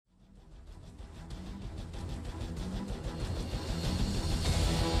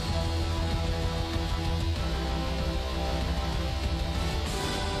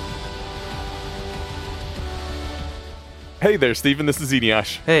Hey there, Stephen. This is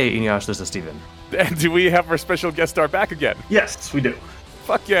Eneasz. Hey, Eneasz, this is Stephen. And do we have our special guest star back again? Yes, we do.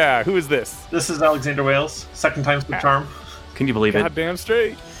 Fuck yeah. Who is this? This is Alexander Wales. Second time's the charm. Can you believe it? Goddamn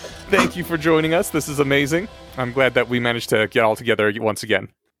straight. Thank you for joining us. This is amazing. I'm glad that we managed to get all together once again.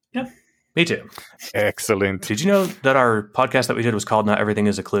 Yeah. Me too. Excellent. Did you know that our podcast that we did was called Not Everything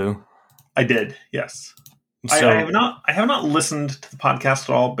is a Clue? I did, yes. So, I have not listened to the podcast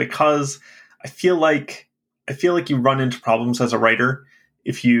at all because I feel like you run into problems as a writer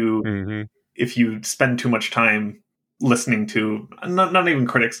if you spend too much time listening to not even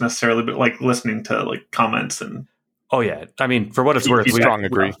critics necessarily, but like listening to like comments and. Oh yeah, I mean, for what it's worth,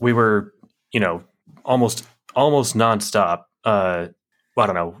 we were, almost nonstop. I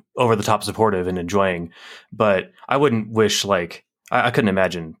don't know, over the top supportive and enjoying, but I wouldn't wish I couldn't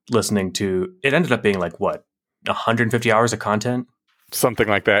imagine listening to. It ended up being 150 hours of content. Something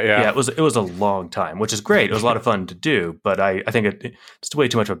like that, yeah. Yeah, it was a long time, which is great. It was a lot of fun to do, but I think it's way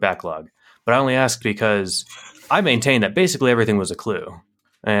too much of a backlog. But I only asked because I maintain that basically everything was a clue.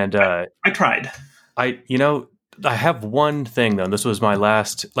 And I tried. I have one thing though, and this was my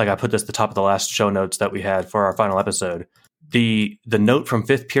last, I put this at the top of the last show notes that we had for our final episode. The note from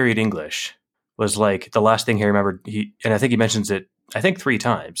 5th period English was the last thing he remembered. And I think he mentions it, 3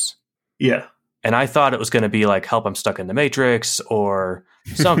 times. Yeah. And I thought it was going to be help, I'm stuck in the Matrix or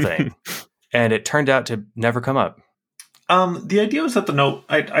something. And it turned out to never come up. The idea was that the note,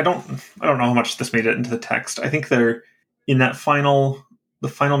 I don't know how much this made it into the text. I think they're in that the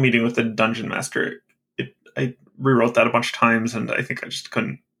final meeting with the dungeon master. I rewrote that a bunch of times and I think I just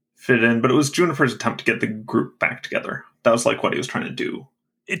couldn't fit it in, but it was Juniper's attempt to get the group back together. That was what he was trying to do.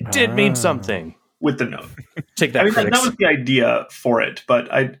 It did mean something with the note. Take that. That was the idea for it, but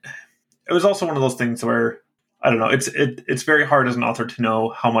it was also one of those things where I don't know. It's very hard as an author to know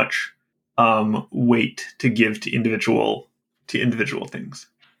how much weight to give to individual things.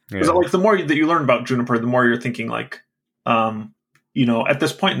 Because the more that you learn about Juniper, the more you're thinking at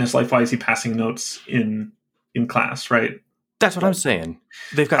this point in his life, why is he passing notes in class, right? That's what I'm saying.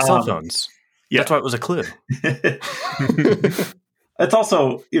 They've got cell phones. Yeah. That's why it was a clue. It's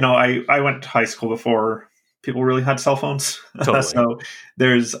also, I went to high school before people really had cell phones. Totally. So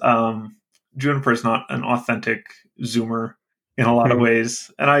there's Juniper's not an authentic Zoomer in a lot of ways.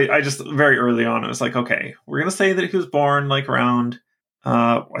 And I just very early on, I was like, okay, we're going to say that he was born around,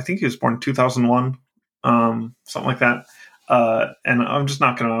 I think he was born in 2001, something like that. And I'm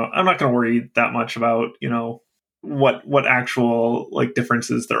not going to worry that much about, what actual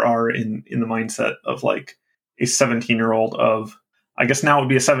differences there are in the mindset of a 17-year-old of, I guess now it would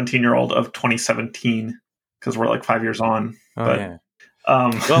be a 17-year-old of 2017 because we're 5 years on. Oh, but, yeah.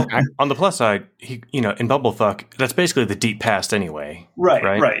 Well, on the plus side, he, in Bumblefuck, that's basically the deep past anyway.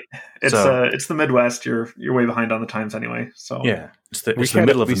 Right. It's it's the Midwest. You're way behind on the times anyway. So yeah, it's the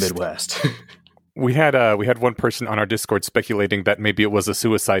middle of the Midwest. We had one person on our Discord speculating that maybe it was a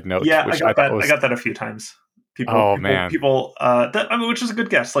suicide note. Yeah, I got that a few times. People, which is a good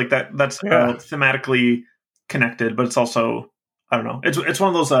guess. That's thematically connected, but it's also, I don't know. It's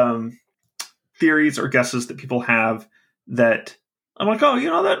one of those theories or guesses that people have that I'm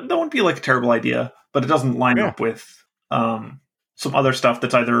that wouldn't be a terrible idea, but it doesn't line up with some other stuff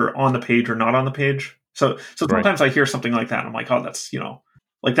that's either on the page or not on the page. So sometimes I hear something like that, and I'm that's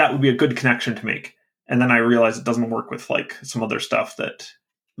that would be a good connection to make, and then I realize it doesn't work with some other stuff that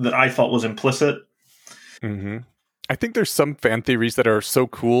I thought was implicit. Mm-hmm. I think there's some fan theories that are so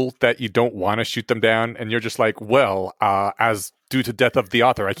cool that you don't want to shoot them down, and you're just as due to death of the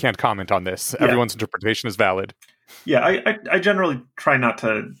author, I can't comment on this. Yeah. Everyone's interpretation is valid. Yeah, I generally try not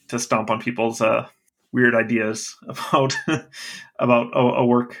to stomp on people's weird ideas about a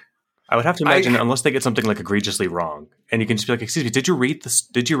work. I would have to imagine, unless they get something egregiously wrong, and you can just be excuse me, did you read this?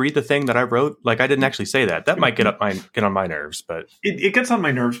 Did you read the thing that I wrote? I didn't actually say that. That might get on my nerves, but it gets on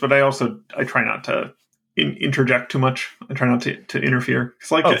my nerves. But I try not to interject too much. I try not to interfere. It's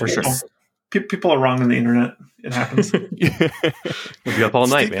for sure. People are wrong on the internet. It happens. We'll be up all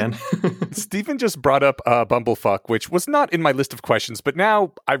night, man. Stephen just brought up Bumblefuck, which was not in my list of questions, but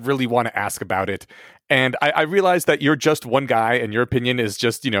now I really want to ask about it. And I realize that you're just one guy and your opinion is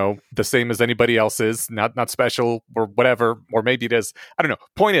just, the same as anybody else's, not special or whatever, or maybe it is. I don't know.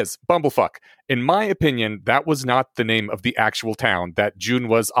 Point is, Bumblefuck. In my opinion, that was not the name of the actual town that June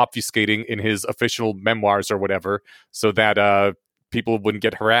was obfuscating in his official memoirs or whatever, so that people wouldn't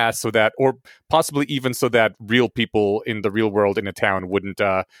get harassed, or possibly even so that real people in the real world in a town wouldn't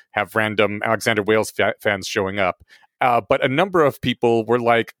have random Alexander Wales fans showing up. But a number of people were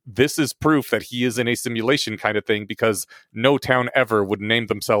like, this is proof that he is in a simulation kind of thing, because no town ever would name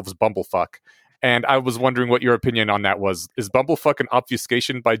themselves Bumblefuck. And I was wondering what your opinion on that was. Is Bumblefuck an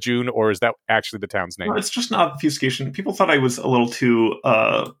obfuscation by June, or is that actually the town's name? No, it's just an obfuscation. People thought I was a little too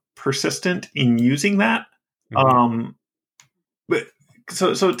persistent in using that. Mm-hmm. But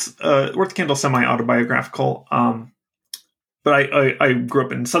so it's Worth the Candle semi-autobiographical. But I grew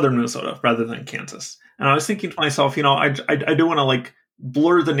up in southern Minnesota rather than Kansas. And I was thinking to myself, I do want to like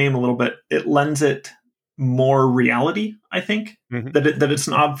blur the name a little bit. It lends it more reality, I think, mm-hmm. that it's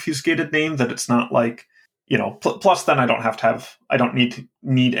an obfuscated name, that it's not like, plus then I don't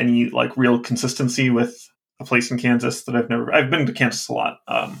need any like real consistency with a place in Kansas that I've been to Kansas a lot.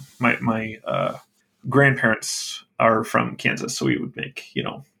 My grandparents are from Kansas, so we would make,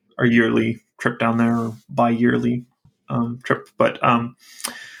 our yearly trip down there, or bi-yearly trip. But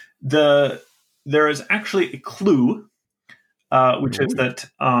there is actually a clue, which is that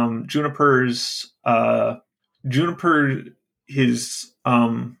Juniper, his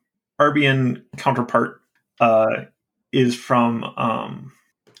Arbian counterpart, is from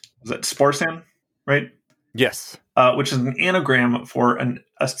was it Sporsan, right? Yes. Which is an anagram for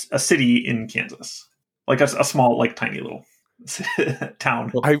a city in Kansas, like a small, like tiny little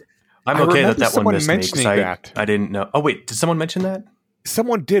town. I'm okay that one missed me because I didn't know. Oh wait, did someone mention that?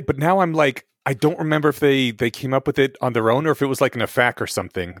 Someone did, but now I'm like, I don't remember if they came up with it on their own or if it was like an AFAQ or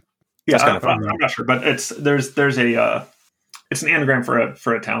something. Yeah, I'm not sure, but there's a it's an anagram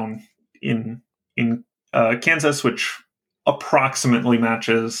for a town in Kansas, which approximately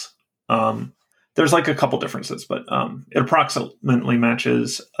matches. There's like a couple differences, but it approximately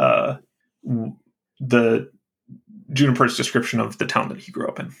matches the Juniper's description of the town that he grew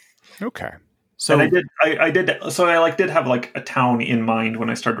up in. Okay. So and I did have like a town in mind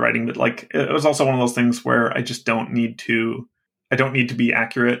when I started writing, but like it was also one of those things where I just don't need to be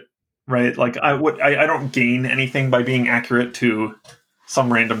accurate, right? Like I don't gain anything by being accurate to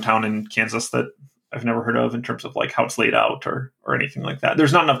some random town in Kansas that I've never heard of in terms of like how it's laid out or anything like that.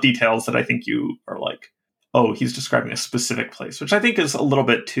 There's not enough details that I think you are like, oh, he's describing a specific place, which I think is a little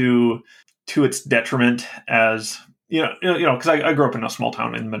bit to its detriment, as because I grew up in a small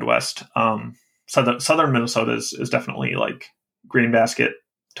town in the Midwest. Southern Minnesota is definitely like grain basket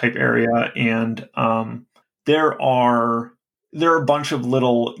type area, and there are a bunch of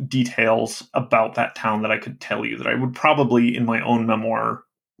little details about that town that I could tell you that I would probably in my own memoir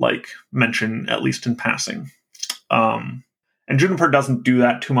like mention at least in passing. And Juniper doesn't do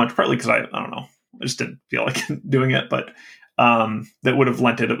that too much, partly because I don't know, I just didn't feel like doing it, but that would have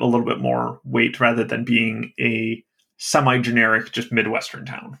lent it a little bit more weight rather than being a semi-generic, just Midwestern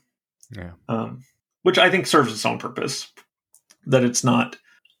town. Yeah. Which I think serves its own purpose. That it's not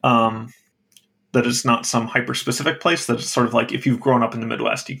some hyper-specific place. That it's sort of like if you've grown up in the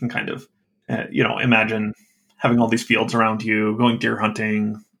Midwest, you can kind of, imagine having all these fields around you, going deer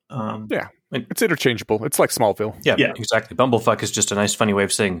hunting. Yeah, it's interchangeable. It's like Smallville. Yeah, exactly. Bumblefuck is just a nice, funny way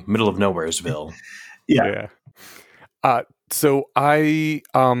of saying middle of nowheresville. Yeah. So I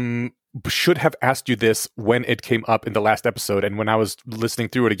should have asked you this when it came up in the last episode, and when I was listening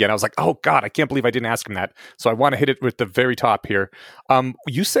through it again, I was like, oh God, I can't believe I didn't ask him that. So I want to hit it with the very top here.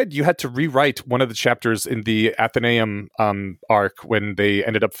 You said you had to rewrite one of the chapters in the Athenaeum arc when they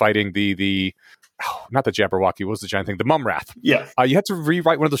ended up fighting not the Jabberwocky, what was the giant thing? The Mumrath. Yeah. You had to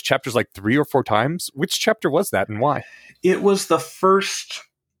rewrite one of those chapters like 3 or 4 times. Which chapter was that and why? It was the first...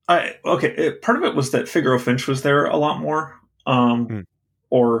 part of it was that Figaro Finch was there a lot more.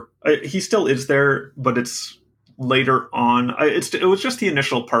 Or he still is there, but it's later on. It was just the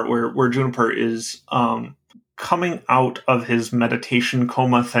initial part where Juniper is coming out of his meditation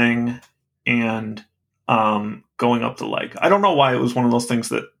coma thing and going up the leg. I don't know why it was one of those things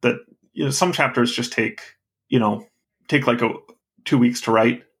that some chapters just take like 2 weeks to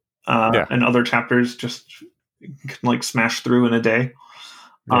write, and other chapters just can like smash through in a day.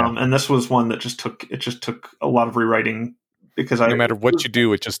 Yeah. And this was one that just took a lot of rewriting. Because no matter what you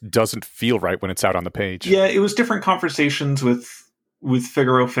do, it just doesn't feel right when it's out on the page. Yeah, it was different conversations with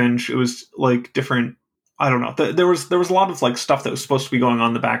Figaro Finch. It was like different. I don't know. There was a lot of like stuff that was supposed to be going on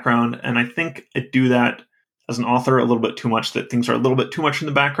in the background, and I think I do that as an author a little bit too much. That things are a little bit too much in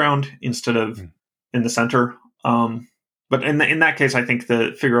the background instead of in the center. But in that case, I think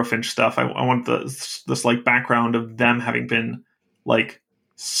the Figaro Finch stuff. I want this like background of them having been like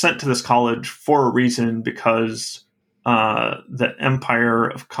sent to this college for a reason because. The Empire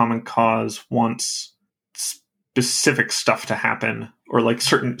of Common Cause wants specific stuff to happen, or like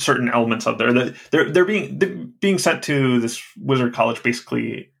certain elements of there. They're being sent to this wizard college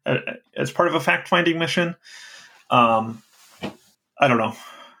basically as part of a fact finding mission. I don't know.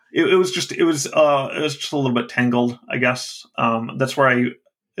 It was just a little bit tangled, I guess. That's where I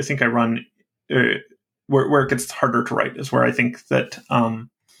think I run where it gets harder to write is where I think that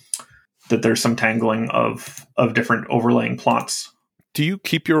that there's some tangling of different overlaying plots. Do you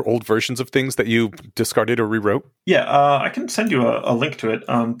keep your old versions of things that you discarded or rewrote? Yeah, I can send you a link to it.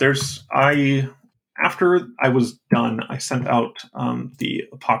 After I was done, I sent out the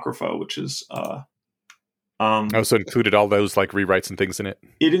Apocrypha, which is so included all those like rewrites and things in it.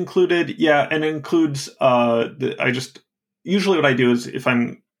 It included, yeah, and it includes. Usually what I do is if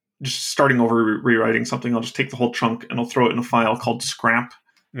I'm just starting over rewriting something, I'll just take the whole chunk and I'll throw it in a file called scrap.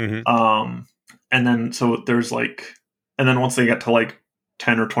 Mm-hmm. And then so there's like, and then once they get to like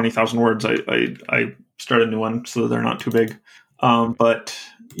 10 or 20,000 words, I start a new one so they're not too big. But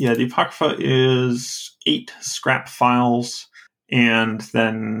yeah, the Apocrypha is 8 scrap files and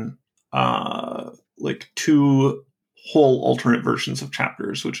then like 2 whole alternate versions of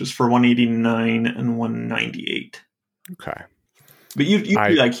chapters, which is for 189 and 198. Okay. But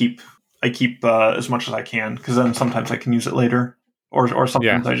usually I keep as much as I can, because then sometimes I can use it later, or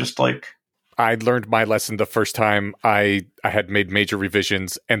sometimes I just like. I learned my lesson the first time I had made major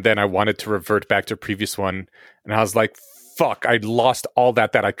revisions, and then I wanted to revert back to a previous one, and I was like, "Fuck! I lost all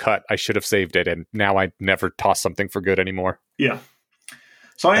that I cut. I should have saved it, and now I never toss something for good anymore." Yeah.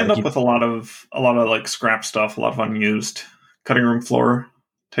 So I end up with a lot of like scrap stuff, a lot of unused cutting room floor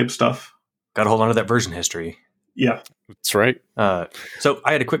type stuff. Got to hold on to that version history. Yeah, that's right. So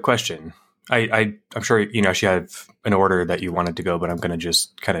I had a quick question. I'm sure you have an order that you wanted to go, but I'm going to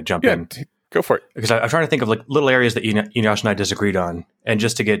just kind of jump in. Go for it. Because I'm trying to think of like little areas that Eneasz and I disagreed on, and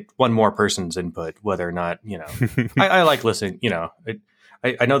just to get one more person's input, whether or not I like listening.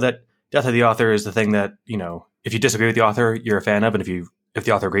 I know that death of the author is the thing that if you disagree with the author, you're a fan of, and if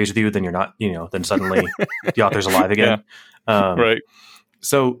the author agrees with you, then you're not. Then suddenly the author's alive again. Right.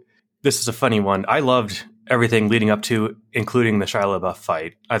 So this is a funny one. I loved everything leading up to, including the Shia LaBeouf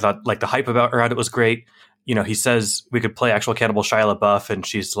fight. I thought like the hype around it was great. He says we could play actual cannibal Shia LaBeouf, and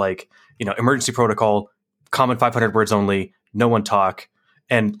she's like, emergency protocol, common 500 words only, no one talk,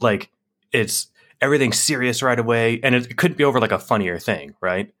 and like it's everything serious right away, and it couldn't be over like a funnier thing,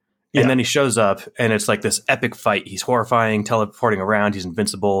 right? Yeah. And then he shows up, and it's like this epic fight. He's horrifying, teleporting around, he's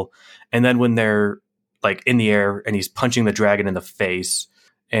invincible, and then when they're like in the air, and he's punching the dragon in the face,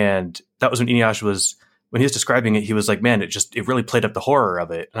 and that was when Eneasz was. When he was describing it, he was like, man, it really played up the horror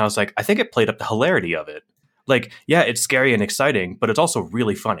of it. And I was like, I think it played up the hilarity of it. Like, yeah, it's scary and exciting, but it's also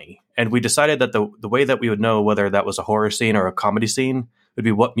really funny. And we decided that the way that we would know whether that was a horror scene or a comedy scene would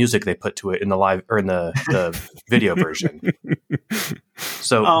be what music they put to it in the live or in the video version.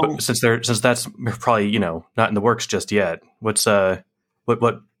 So since that's probably, not in the works just yet, what kind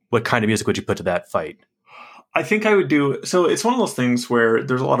of music would you put to that fight? I think I would do. So it's one of those things where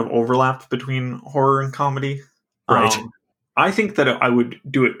there's a lot of overlap between horror and comedy. Right. I think that I would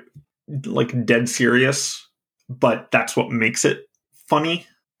do it like dead serious, but that's what makes it funny.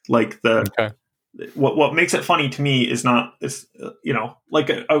 Like what makes it funny to me is not this. Like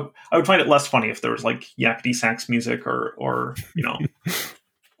I would find it less funny if there was like yakety sax music or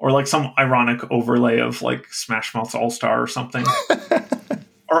or like some ironic overlay of like Smash Mouth's All Star or something.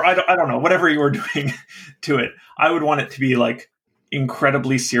 Or I don't know, whatever you were doing to it. I would want it to be like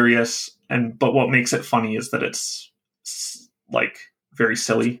incredibly serious, but what makes it funny is that it's like very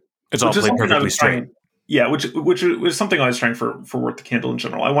silly. It's all played perfectly straight. Yeah, which was something I was trying for Worth the Candle in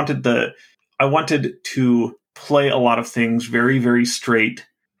general. I wanted to play a lot of things very, very straight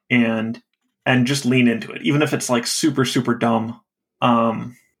and just lean into it, even if it's like super, super dumb.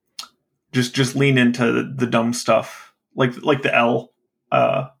 Just lean into the dumb stuff, like the L.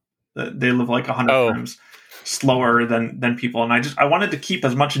 They live like 100 times slower than people, and I wanted to keep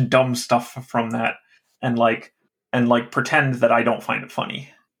as much dumb stuff from that and pretend that I don't find it funny,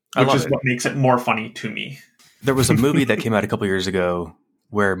 which is what makes it more funny to me. There was a movie that came out a couple years ago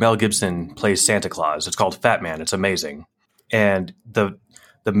where Mel Gibson plays Santa Claus. It's called Fat Man. It's amazing, and the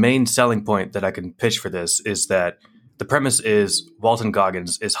main selling point that I can pitch for this is that the premise is Walton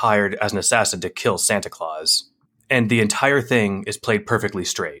Goggins is hired as an assassin to kill Santa Claus. And the entire thing is played perfectly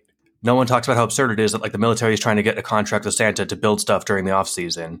straight. No one talks about how absurd it is that like the military is trying to get a contract with Santa to build stuff during the off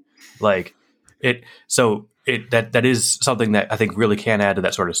season. Like it, so that is something that I think really can add to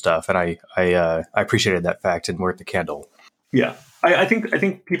that sort of stuff. And I appreciated that fact in Worth the Candle. Yeah, I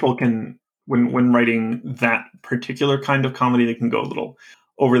think people can when writing that particular kind of comedy, they can go a little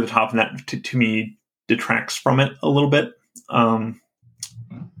over the top, and that to me detracts from it a little bit.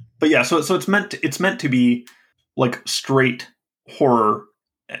 But yeah, so it's meant to be like straight horror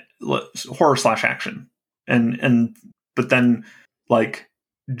 / action, but then like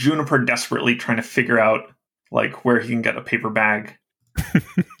Juniper desperately trying to figure out like where he can get a paper bag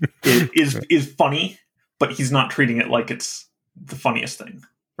is funny, but he's not treating it like it's the funniest thing,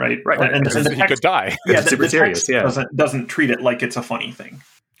 right? And the text, he could die. Yeah, super serious. Yeah, doesn't treat it like it's a funny thing.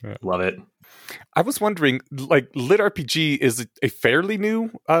 Yeah. Love it. I was wondering, like, lit RPG is a fairly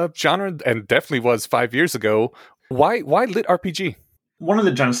new genre, and definitely was 5 years ago. Why lit RPG? One of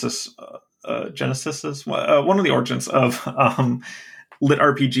the one of the origins of lit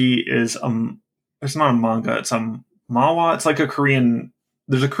RPG is it's not a manga, it's a manhwa. It's like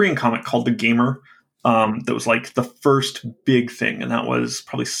there's a Korean comic called The Gamer that was like the first big thing, and that was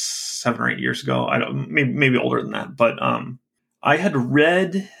probably 7 or 8 years ago. I don't, maybe older than that, but I had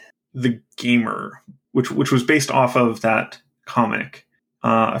read The Gamer, which was based off of that comic.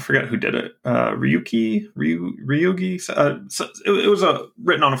 I forget who did it. Ryugi. So it was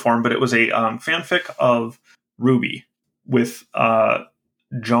written on a forum, but it was a fanfic of Ruby with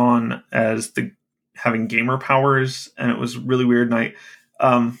John as having gamer powers, and it was really weird. And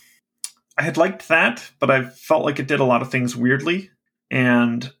I had liked that, but I felt like it did a lot of things weirdly.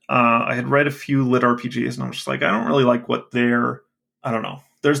 And I had read a few lit RPGs, and I'm just like, I don't really like what they're. I don't know.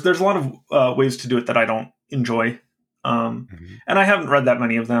 There's a lot of ways to do it that I don't enjoy. And I haven't read that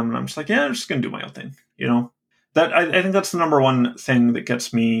many of them, and I'm just like, yeah, I'm just going to do my own thing. That I think that's the number one thing that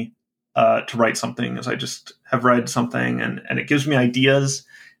gets me to write something is I just have read something and it gives me ideas,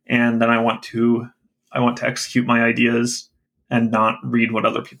 and then I want to execute my ideas and not read what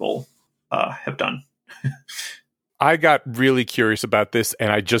other people have done. I got really curious about this,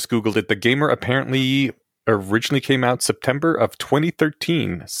 and I just Googled it. The Gamer apparently originally came out September of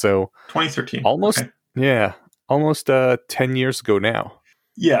 2013. So 2013. Almost, okay. Yeah. Almost 10 years ago now.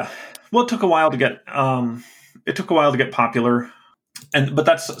 Yeah. Well, it took a while to get popular, but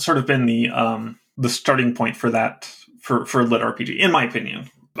that's sort of been the starting point for that for lit RPG, in my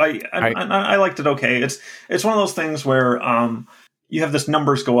opinion. I liked it. Okay, it's one of those things where you have this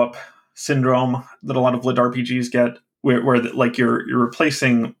numbers go up syndrome that a lot of lit RPGs get, where like you're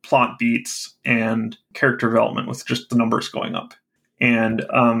replacing plot beats and character development with just the numbers going up, and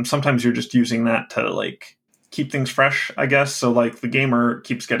sometimes you're just using that to like keep things fresh, I guess. So like the gamer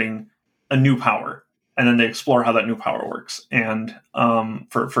keeps getting a new power, and then they explore how that new power works, and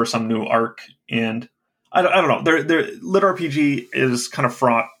for some new arc. And I don't know. Lit RPG is kind of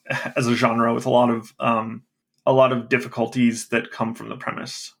fraught as a genre with a lot of difficulties that come from the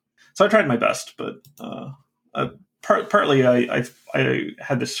premise. So I tried my best, but partly I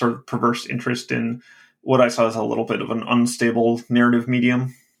had this sort of perverse interest in what I saw as a little bit of an unstable narrative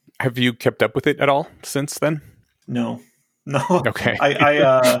medium. Have you kept up with it at all since then? No. Okay.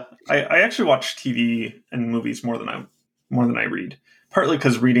 I actually watch TV and movies more than I read. Partly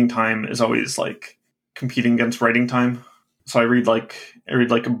because reading time is always like competing against writing time. So I read like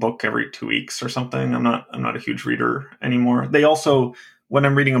a book every 2 weeks or something. I'm not a huge reader anymore. They also, when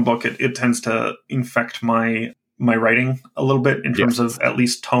I'm reading a book, it tends to infect my writing a little bit in terms of at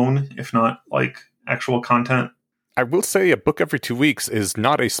least tone, if not like actual content. I will say a book every 2 weeks is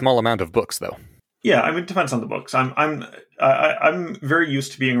not a small amount of books, though. Yeah, I mean, it depends on the books. I'm very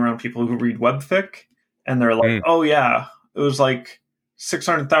used to being around people who read webfic, and they're like, "Oh yeah, it was like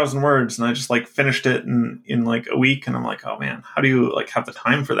 600,000 words, and I just like finished it in like a week." And I'm like, "Oh man, how do you like have the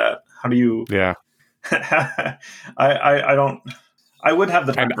time for that? How do you?" Yeah, I don't. I would have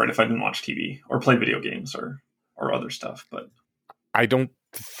the time for it if I didn't watch TV or play video games or other stuff, but I don't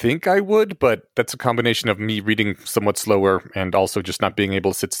think I would, but that's a combination of me reading somewhat slower and also just not being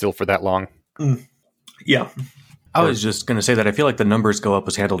able to sit still for that long. Yeah. I was just going to say that I feel like the numbers go up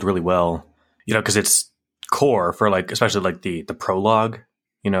was handled really well, because it's core for like, especially like the prologue,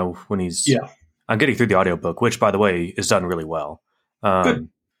 when he's, I'm getting through the audiobook, which by the way is done really well. And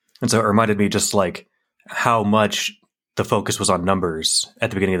so it reminded me just like how much the focus was on numbers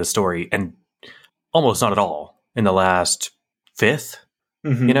at the beginning of the story and almost not at all in the last fifth.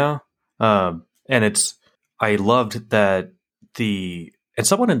 And I loved that and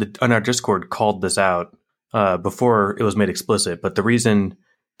someone on our Discord called this out before it was made explicit, but the reason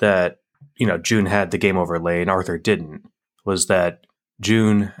that, June had the game overlay and Arthur didn't was that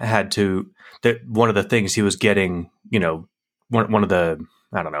June had that one of the things he was getting, one of the,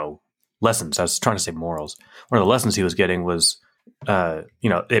 I don't know, lessons, I was trying to say morals. One of the lessons he was getting was,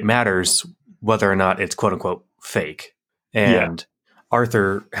 it matters whether or not it's quote unquote fake. And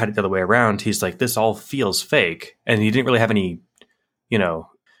Arthur had it the other way around. He's like, this all feels fake. And he didn't really have any,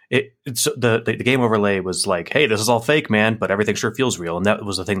 the game overlay was like, hey, this is all fake, man, but everything sure feels real. And that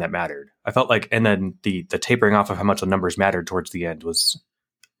was the thing that mattered. I felt like, and then the tapering off of how much the numbers mattered towards the end was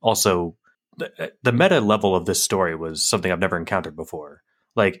also the meta level of this story was something I've never encountered before.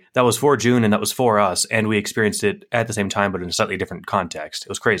 Like, that was for June and that was for us, and we experienced it at the same time, but in a slightly different context. It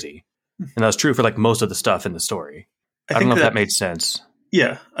was crazy. And that was true for like most of the stuff in the story. I don't know if that made sense.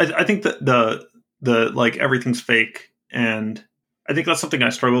 Yeah. I think that the like everything's fake, and I think that's something I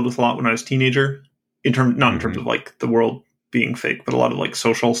struggled with a lot when I was a teenager, not in terms of like the world being fake, but a lot of like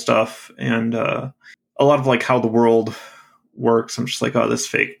social stuff and a lot of like how the world works. I'm just like, oh, this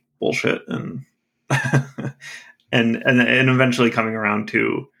fake bullshit, and and eventually coming around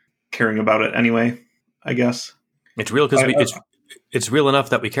to caring about it anyway, I guess. It's real because it's real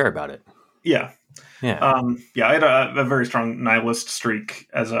enough that we care about it. Yeah. Yeah. I had a very strong nihilist streak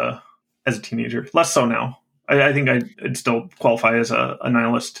as a teenager. Less so now. I think I'd still qualify as a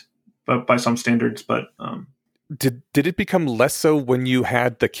nihilist, but by some standards. But did it become less so when you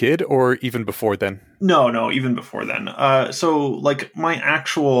had the kid, or even before then? No, even before then. So like my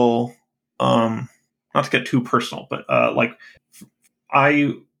actual, not to get too personal, but like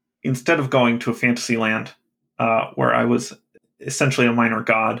I, instead of going to a fantasy land where I was essentially a minor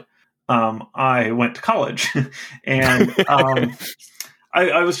god, I went to college, and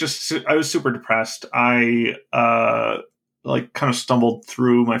I was super depressed. I like kind of stumbled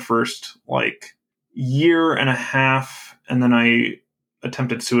through my first like year and a half, and then I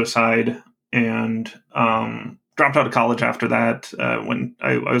attempted suicide and dropped out of college after that when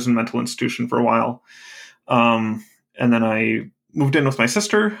I was in a mental institution for a while. And then I moved in with my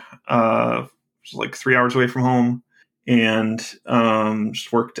sister, which was like 3 hours away from home, and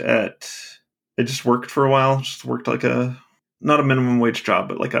just worked for a while. Just worked like not a minimum wage job,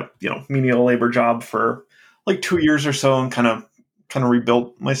 but like a menial labor job for like 2 years or so, and kind of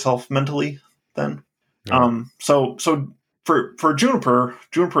rebuilt myself mentally then. Yeah. So for Juniper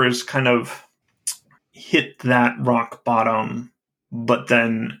is kind of hit that rock bottom, but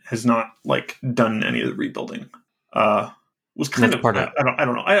then has not like done any of the rebuilding. Was kind of part of I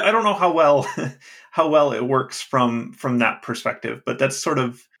don't know. I don't know how well it works from that perspective, but that's sort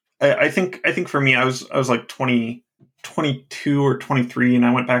of I think for me, I was like 22 or 23, and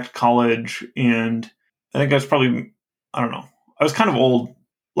I went back to college, and I think I was probably, I don't know, I was kind of old,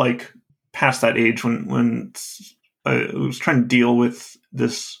 like past that age when I was trying to deal with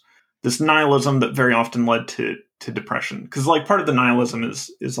this nihilism that very often led to depression. Because like part of the nihilism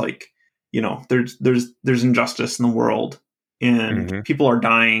is like, there's injustice in the world, and people are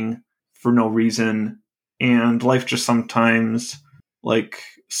dying for no reason, and life just sometimes like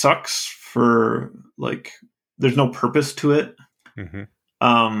sucks for like there's no purpose to it.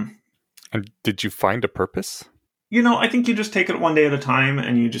 And did you find a purpose? I think you just take it one day at a time,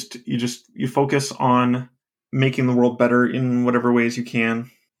 and you focus on making the world better in whatever ways you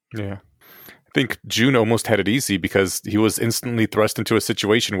can. Yeah. I think June almost had it easy because he was instantly thrust into a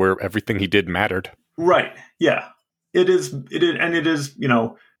situation where everything he did mattered. Right. Yeah. It is,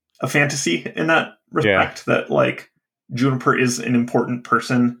 a fantasy in that respect, that like Juniper is an important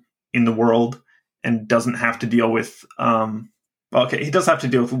person in the world and doesn't have to deal with, he does have to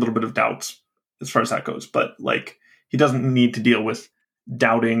deal with a little bit of doubts as far as that goes, but like he doesn't need to deal with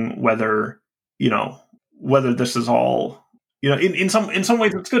doubting whether this is all, in some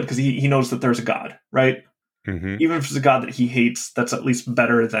ways it's good because he knows that there's a God, right? Even if it's a God that he hates, that's at least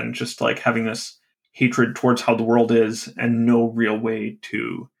better than just like having this hatred towards how the world is and no real way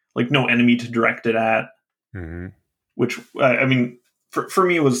to, like, no enemy to direct it at. Which I mean, for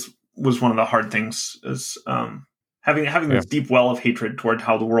me was one of the hard things, is having this deep well of hatred toward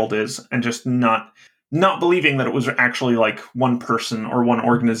how the world is, and just not believing that it was actually like one person or one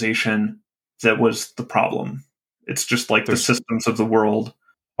organization that was the problem. It's just like the systems of the world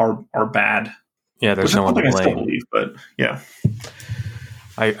are bad. Yeah, there's no one to blame. I still believe, but yeah.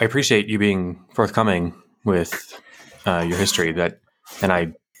 I appreciate you being forthcoming with your history. And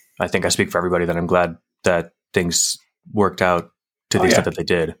I think I speak for everybody that I'm glad that things worked out to the extent that they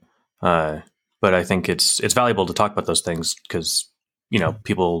did. But I think it's valuable to talk about those things because,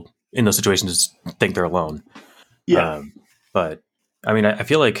 people in those situations think they're alone. Yeah. But I mean, I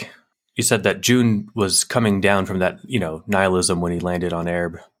feel like you said that June was coming down from that, nihilism when he landed on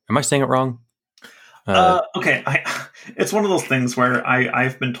Erb. Am I saying it wrong? Okay. It's one of those things where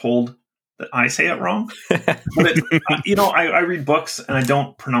I've been told that I say it wrong, but I read books and I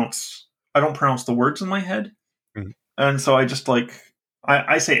don't pronounce the words in my head. And so I just like,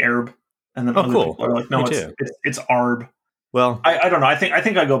 I say Erb, and then other people are like, no, it's Arb. Well, I don't know. I think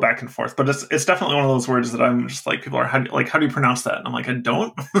I go back and forth, but it's definitely one of those words that I'm just like, people are how do you pronounce that? And I'm like, I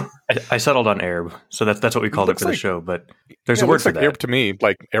don't. I settled on Erb, so that's what we called it for the show. But there's a word for that. Erb to me,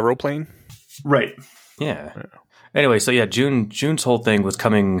 like aeroplane. Right. Yeah. Anyway, so yeah, June's whole thing was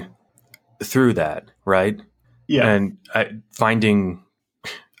coming through that, right? Yeah. And finding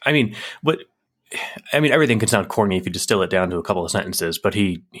I mean, everything can sound corny if you distill it down to a couple of sentences, but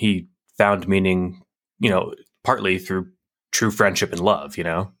he found meaning, partly through true friendship and love,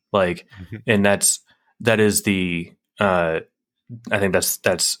 like, and that is the, I think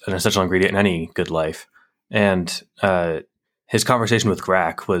that's an essential ingredient in any good life. And, his conversation with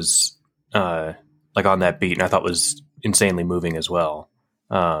Grak was, like on that beat, and I thought was insanely moving as well.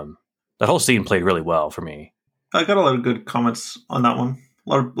 That whole scene played really well for me. I got a lot of good comments on that one.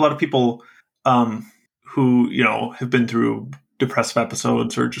 A lot of people who have been through depressive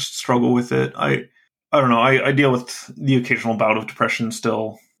episodes or just struggle with it. I don't know. I deal with the occasional bout of depression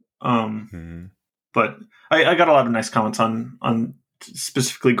still, but I got a lot of nice comments on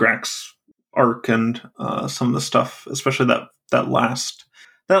specifically Grak's arc and some of the stuff, especially that last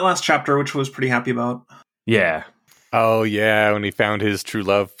chapter, which I was pretty happy about. Yeah. Oh yeah, when he found his true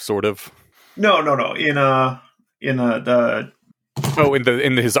love, sort of. No. In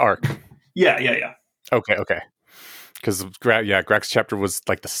his arc. Yeah. Okay. Because Grak's chapter was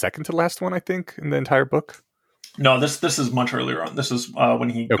like the second to last one, I think, in the entire book. No, this is much earlier on. This is when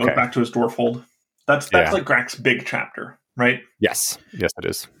he goes back to his dwarfhold. That's like Grak's big chapter, right? Yes, it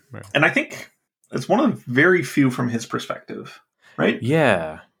is. Right. And I think it's one of very few from his perspective, right?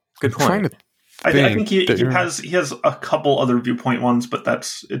 Yeah, good point. I think he has a couple other viewpoint ones, but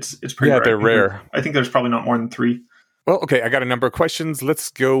it's pretty rare. They're rare. I think there's probably not more than 3. Well, okay, I got a number of questions. Let's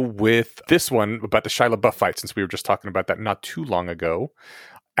go with this one about the Shia LaBeouf fight, since we were just talking about that not too long ago.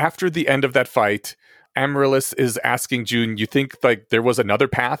 After the end of that fight, Amaryllis is asking June, you think like there was another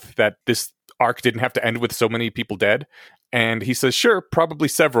path, that this arc didn't have to end with so many people dead? And he says, sure, probably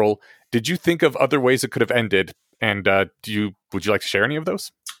several. Did you think of other ways it could have ended? And would you like to share any of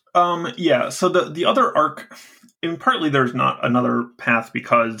those? Yeah, so the other arc, and partly there's not another path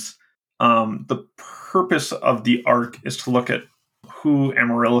because the purpose of the arc is to look at who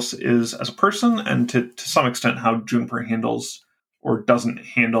Amaryllis is as a person, and to some extent how Juniper handles or doesn't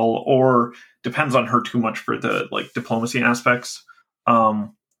handle, or depends on her too much for the like diplomacy aspects.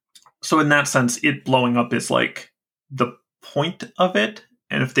 So in that sense, it blowing up is like the point of it.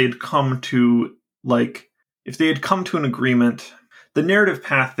 And if they'd come to an agreement, the narrative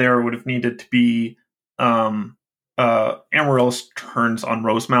path there would have needed to be Amaryllis turns on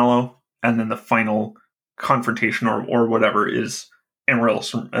Rosemallow, and then the final confrontation or whatever is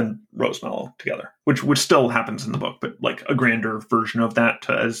Amaryllis and Rosemallow together, which still happens in the book, but like a grander version of that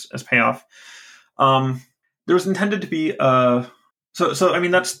as payoff. There was intended to be so I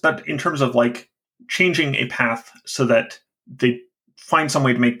mean that's that in terms of like changing a path so that they find some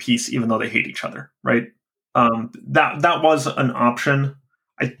way to make peace even though they hate each other, right? That was an option.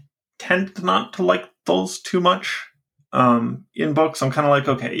 I tend not to like those too much in books. I'm kind of like,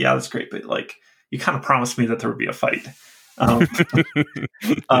 okay, yeah, that's great, but like you kind of promised me that there would be a fight.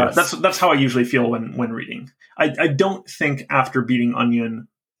 Yes. That's how I usually feel when reading. I don't think after Beating Onion,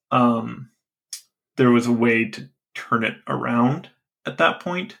 there was a way to turn it around at that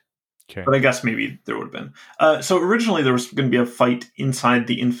point. Okay. But I guess maybe there would have been. So originally there was going to be a fight inside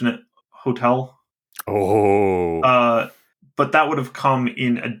the Infinite Hotel. Oh. But that would have come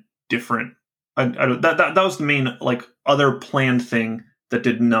in a different. That was the main like other planned thing that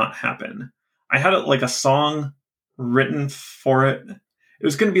did not happen. I had like a song written for it. It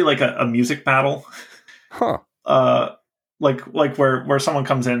was going to be like a music battle. Huh. Like where someone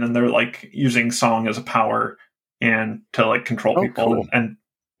comes in and they're like using song as a power and to like control people, cool. and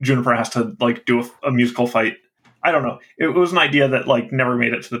Juniper has to like do a musical fight. I don't know. It was an idea that like never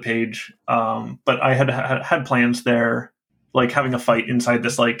made it to the page. But I had plans there, like having a fight inside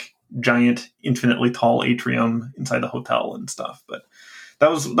this like giant, infinitely tall atrium inside the hotel and stuff. But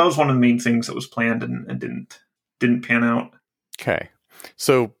that was one of the main things that was planned and didn't pan out. Okay.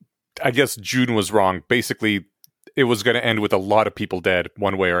 So I guess June was wrong. Basically, it was going to end with a lot of people dead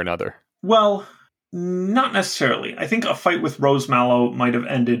one way or another. Well, not necessarily. I think a fight with Rosemallow might have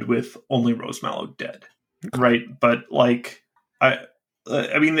ended with only Rosemallow dead. Okay. Right? But like I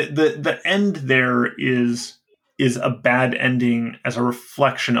mean the end there is a bad ending as a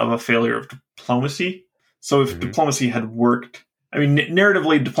reflection of a failure of diplomacy. So if diplomacy had worked, I mean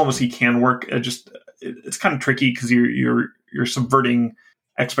narratively diplomacy can work. It's kind of tricky because you're subverting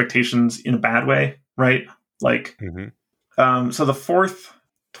expectations in a bad way, right? Like so the fourth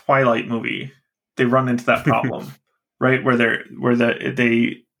Twilight movie, they run into that problem, right?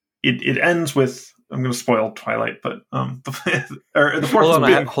 It ends with, I'm going to spoil Twilight, but the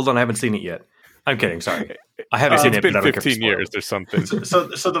fourth. Hold on, I haven't seen it yet. I'm kidding. Sorry, I haven't seen it. It's been 15 years or something. So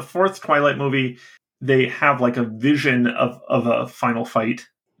the fourth Twilight movie, they have like a vision of a final fight,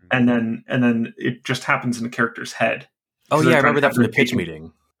 and then it just happens in the character's head. Oh yeah, I remember that from the pitch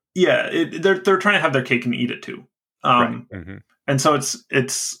meeting. Yeah, they're trying to have their cake and eat it too. Right. Mm-hmm. And so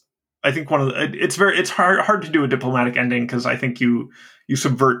it's I think it's hard to do a diplomatic ending because I think you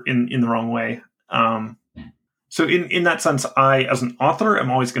subvert in the wrong way. So in that sense, I, as an author, am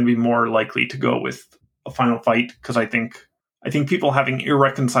always going to be more likely to go with a final fight because I think people having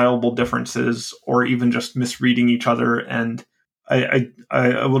irreconcilable differences or even just misreading each other, and I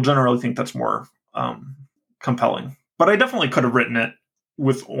will generally think that's more compelling. But I definitely could have written it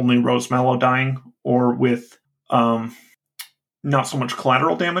with only Rose Mallow dying, or with not so much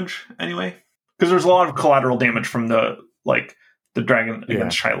collateral damage anyway, because there's a lot of collateral damage from the dragon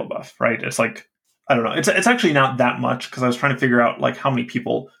against Shia LaBeouf, right? It's like, I don't know, it's actually not that much because I was trying to figure out like how many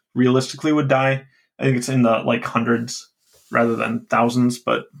people realistically would die. I think it's in the like hundreds rather than thousands,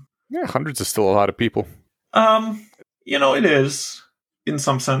 but yeah, hundreds is still a lot of people. It is in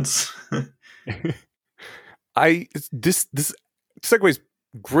some sense. This segues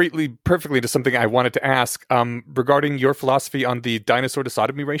perfectly to something I wanted to ask regarding your philosophy on the dinosaur to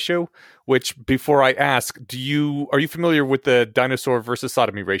sodomy ratio, which before I ask, are you familiar with the dinosaur versus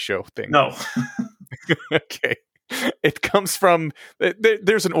sodomy ratio thing? No. Okay. It comes from,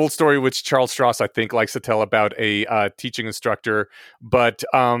 there's an old story which Charles Strauss, I think, likes to tell about a teaching instructor, but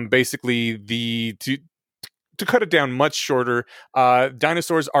basically to cut it down much shorter,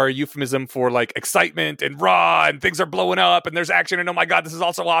 dinosaurs are a euphemism for like excitement and raw and things are blowing up and there's action and oh my god, this is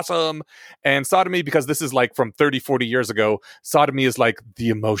also awesome. And sodomy, because this is like from 30-40 years ago, sodomy is like the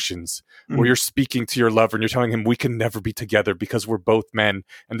emotions where you're speaking to your lover and you're telling him we can never be together because we're both men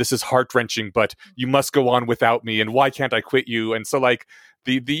and this is heart-wrenching, but you must go on without me and why can't I quit you? And so like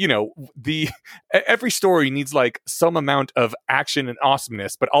every story needs like some amount of action and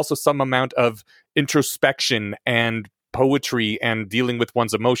awesomeness, but also some amount of introspection and poetry and dealing with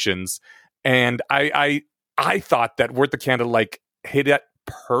one's emotions. And I thought that Worth the Candle like hit it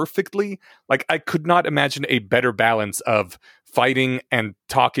perfectly. Like I could not imagine a better balance of fighting and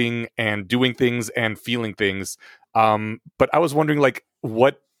talking and doing things and feeling things. But I was wondering like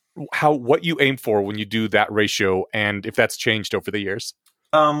what you aim for when you do that ratio and if that's changed over the years.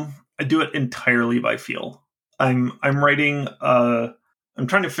 I do it entirely by feel. I'm writing. I'm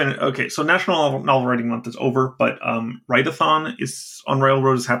trying to finish. Okay, so National Novel Writing Month is over, but Write-a-thon is on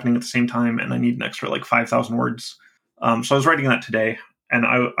Railroad is happening at the same time, and I need an extra like 5,000 words. So I was writing that today, and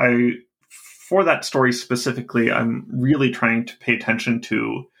I for that story specifically, I'm really trying to pay attention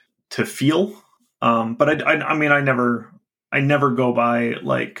to feel. But I mean, I never go by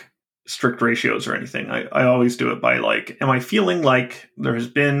like strict ratios or anything. I always do it by like, am I feeling like there has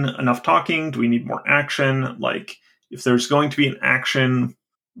been enough talking? Do we need more action? Like, if there's going to be an action,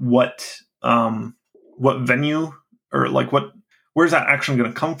 what venue or like where's that action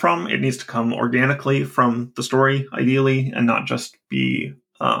going to come from? It needs to come organically from the story, ideally, and not just be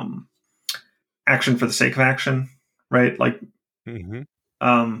action for the sake of action, right? Like,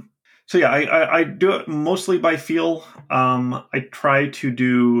 so yeah, I do it mostly by feel. I try to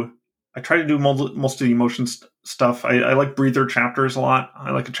do most of the emotion stuff. I like breather chapters a lot.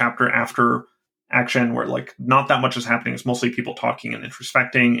 I like a chapter after action where like not that much is happening. It's mostly people talking and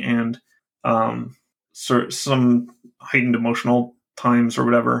introspecting and some heightened emotional times or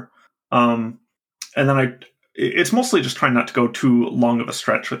whatever. And then it's mostly just trying not to go too long of a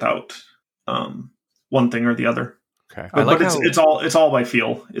stretch without one thing or the other. Okay, but it's all by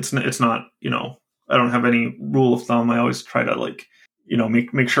feel. It's not, I don't have any rule of thumb. I always try to like,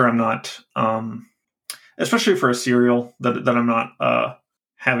 make sure I'm not, especially for a serial, that I'm not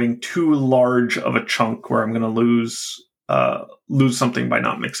having too large of a chunk where I'm going to lose something by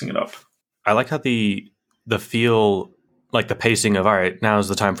not mixing it up. I like how the feel, like the pacing of, all right, now is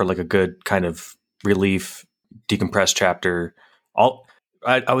the time for like a good kind of relief, decompressed chapter.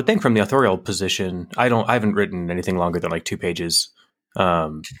 I would think from the authorial position, I haven't written anything longer than like 2 pages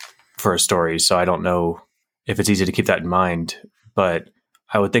for a story, so I don't know if it's easy to keep that in mind. But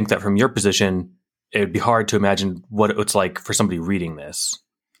I would think that from your position, it would be hard to imagine what it's like for somebody reading this.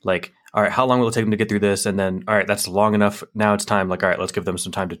 Like, all right, how long will it take them to get through this? And then, all right, that's long enough. Now it's time. Like, all right, let's give them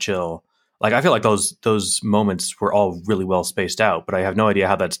some time to chill. Like, I feel like those moments were all really well spaced out, but I have no idea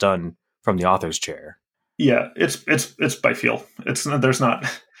how that's done from the author's chair. Yeah, it's by feel. There's not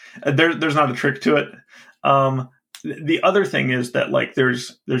a trick to it. The other thing is that like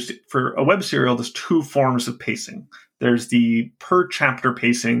there's for a web serial, there's 2 forms of pacing. There's the per chapter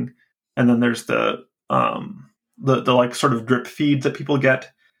pacing, and then there's the like sort of drip feed that people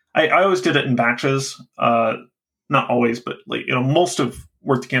get. I always did it in batches. Not always, but like, most of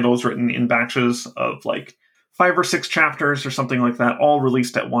Worth the Candle was written in batches of like 5 or 6 chapters or something like that, all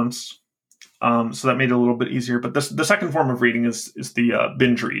released at once. So that made it a little bit easier. But the second form of reading is the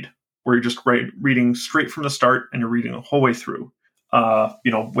binge read, where you're just reading straight from the start and you're reading the whole way through,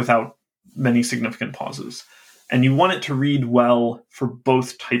 without many significant pauses. And you want it to read well for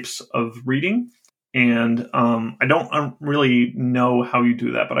both types of reading. And I don't really know how you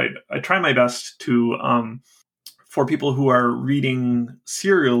do that, but I try my best to, for people who are reading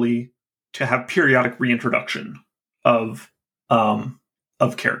serially, to have periodic reintroduction of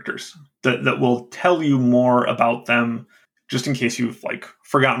characters that will tell you more about them, just in case you've like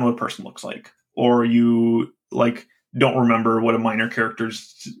forgotten what a person looks like, or you like don't remember what a minor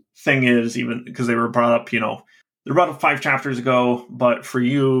character's thing is, even because they were brought up, they're brought up 5 chapters ago, but for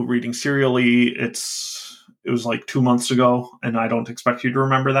you reading serially, it was like 2 months ago, and I don't expect you to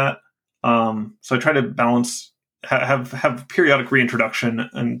remember that. So I try to balance, have periodic reintroduction,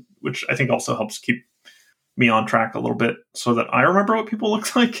 and which I think also helps keep me on track a little bit, so that I remember what people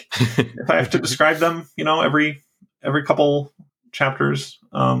look like if I have to describe them, every couple chapters.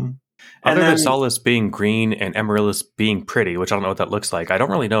 Other than Solas being green and Amaryllis being pretty, which I don't know what that looks like, I don't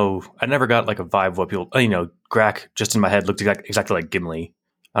really know. I never got like a vibe of what people, Grak just in my head looked exactly like Gimli.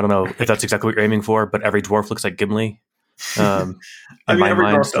 I don't know if that's exactly what you're aiming for, but every dwarf looks like Gimli. I mean, every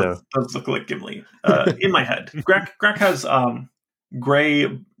dwarf does look like Gimli in my head. Grak has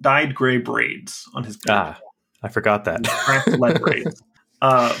dyed gray braids on his beard. I forgot that. Grak lead braids.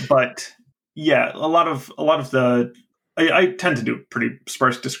 But yeah, a lot of the I tend to do pretty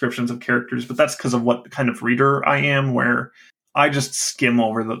sparse descriptions of characters, but that's because of what kind of reader I am, where I just skim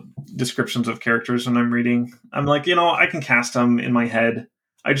over the descriptions of characters when I'm reading. I'm like, I can cast them in my head.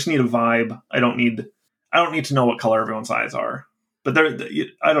 I just need a vibe. I don't need to know what color everyone's eyes are. But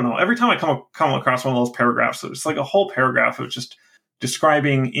I don't know. Every time I come across one of those paragraphs, it's like a whole paragraph of just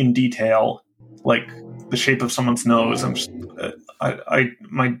describing in detail, like the shape of someone's nose. I'm just,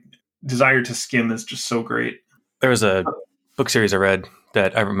 my desire to skim is just so great. There was a book series I read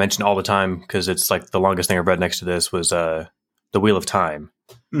that I mention all the time because it's like the longest thing I've read next to this was The Wheel of Time.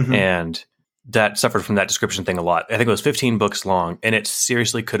 Mm-hmm. And that suffered from that description thing a lot. I think it was 15 books long, and it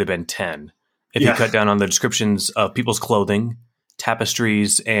seriously could have been 10 if you cut down on the descriptions of people's clothing,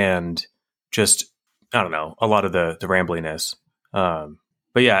 tapestries, and just, I don't know, a lot of the rambliness.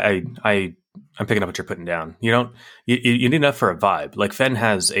 But yeah, I'm picking up what you're putting down. You need enough for a vibe. Like Fen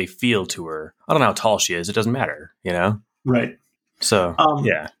has a feel to her. I don't know how tall she is. It doesn't matter, Right. So,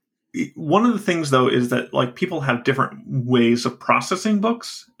 yeah. One of the things though is that like people have different ways of processing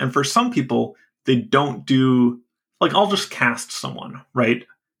books. And for some people, they don't do, like, I'll just cast someone, right?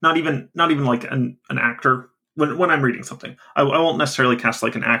 Not even like an actor when I'm reading something. I won't necessarily cast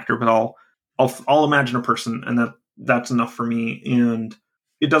like an actor, but I'll imagine a person, and that's enough for me. And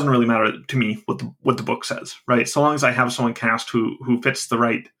it doesn't really matter to me what the book says, right? So long as I have someone cast who fits the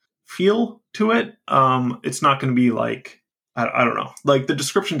right feel to it, it's not going to be like, I don't know. Like the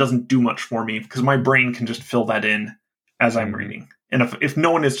description doesn't do much for me because my brain can just fill that in as I'm reading. And if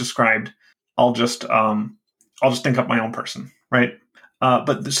no one is described, I'll just think up my own person, right?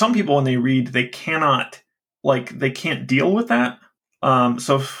 But some people when they read, they can't deal with that.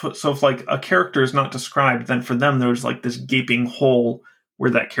 So if like a character is not described, then for them there's like this gaping hole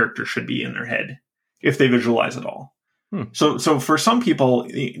where that character should be in their head if they visualize it all. So for some people,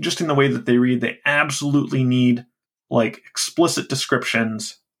 just in the way that they read, they absolutely need like explicit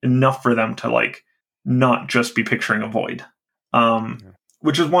descriptions enough for them to like not just be picturing a void.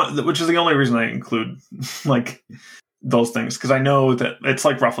 Which is the only reason I include like those things, because I know that it's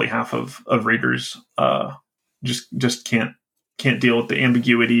like roughly half of readers just can't deal with the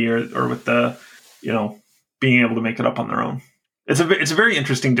ambiguity or with the being able to make it up on their own. It's a very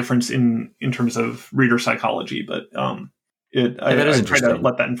interesting difference in terms of reader psychology, but I try to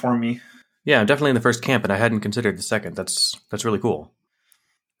let that inform me. Yeah, I'm definitely in the first camp, and I hadn't considered the second. That's really cool.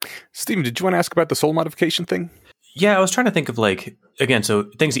 Steven, did you want to ask about the soul modification thing? Yeah, I was trying to think of so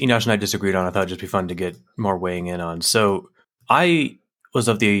things that Eneasz and I disagreed on. I thought it'd just be fun to get more weighing in on. So I was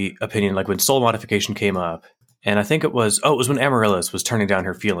of the opinion, like when soul modification came up, and I think it was when Amaryllis was turning down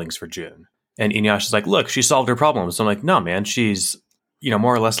her feelings for June. And Eneasz is like, look, she solved her problems. So I'm like, no, man, she's,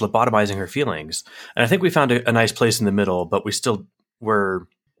 more or less lobotomizing her feelings. And I think we found a nice place in the middle, but we still were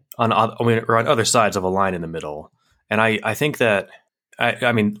on other sides of a line in the middle. And I think that,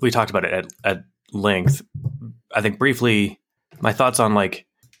 I mean, we talked about it at length. I think briefly, my thoughts on like,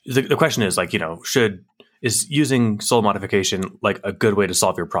 the question is like, is using soul modification like a good way to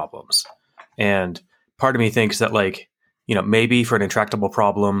solve your problems? And part of me thinks that like, maybe for an intractable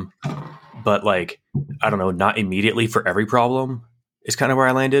problem, but like, I don't know, not immediately for every problem is kind of where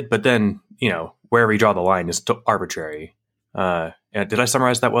I landed. But then, wherever you draw the line is arbitrary. Did I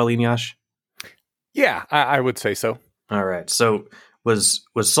summarize that well, Eneasz? Yeah, I would say so. All right. So was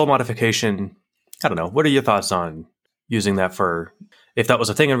soul modification, I don't know, what are your thoughts on using that for, if that was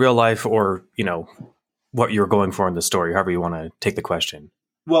a thing in real life, or, what you were going for in the story, however you want to take the question?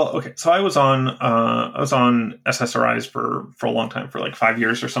 Well, okay. So I was on SSRIs for a long time, for like 5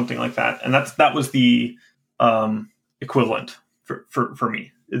 years or something like that, and that was the equivalent for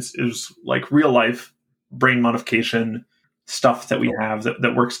me. It was like real life brain modification stuff that we have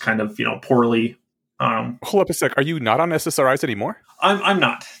that works kind of poorly. Hold up a sec. Are you not on SSRIs anymore? I'm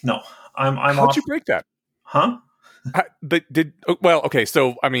not. No, I'm. How'd off. you break that? Huh? Well, okay.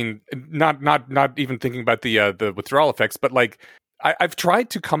 So I mean, not even thinking about the withdrawal effects, but like I've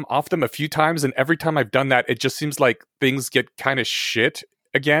tried to come off them a few times, and every time I've done that, it just seems like things get kind of shit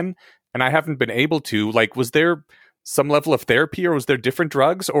again, and I haven't been able to. Like, was there some level of therapy, or was there different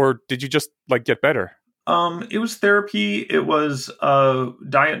drugs, or did you just like get better? It was therapy. It was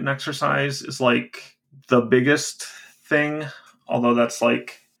diet and exercise is like the biggest thing. Although that's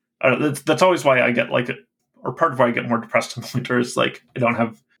like that's always why I get like, or part of why I get more depressed in the winter is like I don't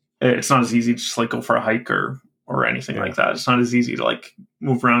have. It's not as easy to just like go for a hike or anything like that. It's not as easy to like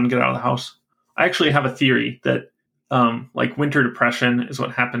move around and get out of the house. I actually have a theory that like winter depression is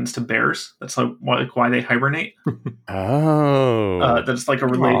what happens to bears. That's like why they hibernate. Oh, that's like a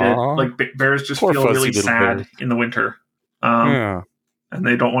related. Aww. Like bears just feel really sad in the winter, and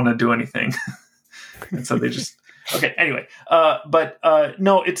they don't want to do anything, and so they just okay. Anyway, but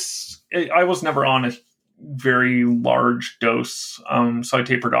no, I was never on a very large dose, so I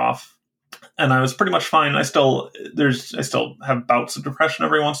tapered off, and I was pretty much fine. I still have bouts of depression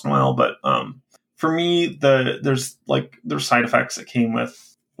every once in a while, but for me, there's side effects that came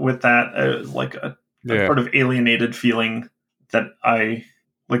with that, like a sort of alienated feeling that I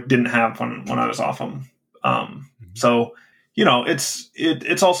like didn't have when I was off them. So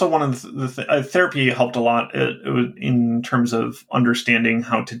it's also one of the therapy helped a lot. It was in terms of understanding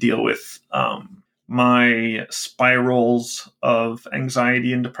how to deal with my spirals of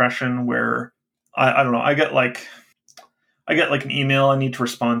anxiety and depression, where I don't know, I get like an email I need to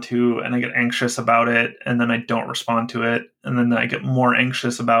respond to, and I get anxious about it, and then I don't respond to it, and then I get more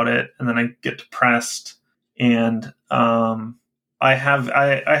anxious about it, and then I get depressed. And I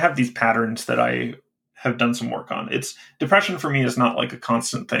have these patterns that I have done some work on. It's depression for me is not like a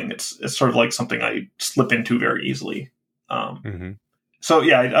constant thing. It's sort of like something I slip into very easily. So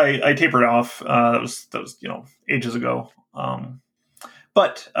yeah, I tapered off. That was ages ago.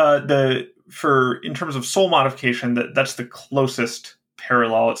 But in terms of soul modification, that's the closest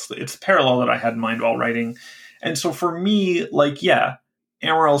parallel. It's the parallel that I had in mind while writing. And so for me, like, yeah,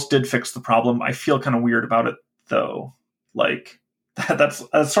 Amaryllis did fix the problem. I feel kind of weird about it though. Like that's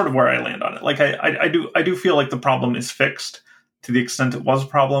sort of where I land on it. Like I do feel like the problem is fixed to the extent it was a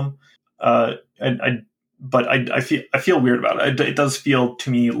problem. But I feel weird about it. It does feel to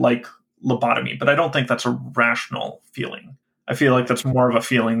me like lobotomy, but I don't think that's a rational feeling. I feel like that's more of a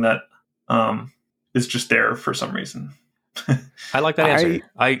feeling that is just there for some reason. I like that answer.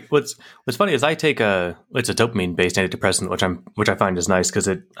 What's funny is I take it's a dopamine based antidepressant, which I find is nice because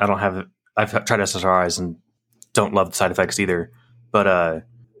I've tried SSRIs and don't love the side effects either. But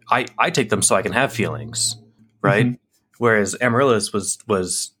I take them so I can have feelings, right? Mm-hmm. Whereas Amaryllis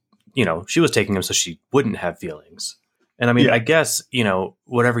was she was taking them so she wouldn't have feelings. And I mean, I guess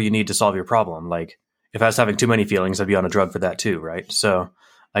whatever you need to solve your problem. Like if I was having too many feelings, I'd be on a drug for that too, right? So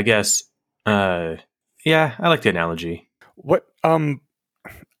I guess I like the analogy. What I'm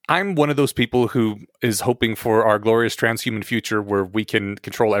one of those people who is hoping for our glorious transhuman future where we can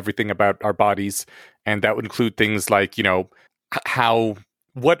control everything about our bodies, and that would include things like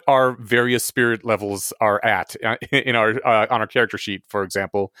what our various spirit levels are at in our on our character sheet, for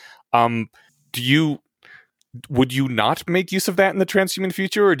example. Would you not make use of that in the transhuman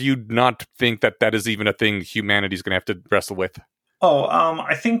future, or do you not think that is even a thing humanity is going to have to wrestle with?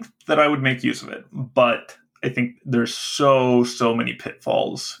 I think that I would make use of it, but I think there's so many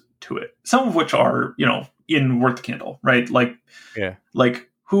pitfalls to it. Some of which are, in Worth the Candle, right? Like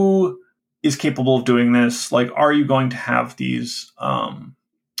who is capable of doing this? Like, are you going to have these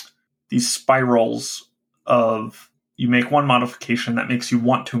spirals of you make one modification that makes you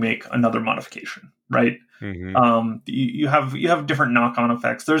want to make another modification, right? Mm-hmm. You have different knock-on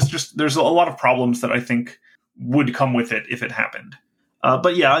effects. There's a lot of problems that I think would come with it if it happened.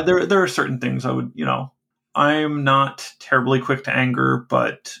 But yeah, there are certain things I would, I'm not terribly quick to anger,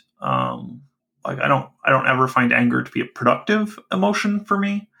 but I don't ever find anger to be a productive emotion for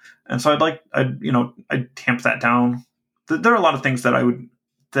me. And so I'd tamp that down. There are a lot of things that I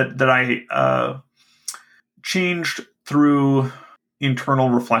changed through internal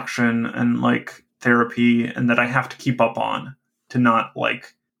reflection and like therapy and that I have to keep up on to not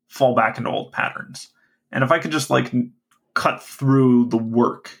like fall back into old patterns. And if I could just like cut through the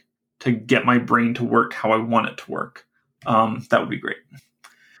work to get my brain to work how I want it to work, that would be great.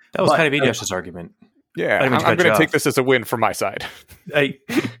 That was kind of Edesh's argument. Yeah, I'm going to take this as a win from my side. I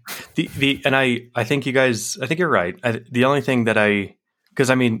think you guys, I think you're right. The only thing that because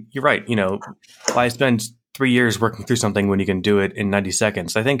I mean, you're right. You know, why spend 3 years working through something when you can do it in 90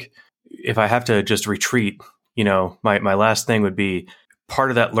 seconds? I think if I have to just retreat, you know, my last thing would be part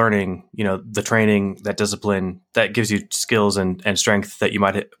of that learning, you know, the training, that discipline that gives you skills and strength that you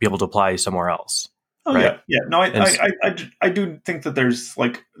might be able to apply somewhere else. Oh, right? Yeah. No, I do think that there's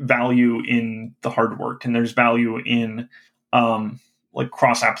like value in the hard work, and there's value in like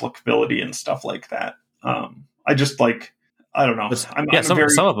cross applicability and stuff like that. I just like, I don't know.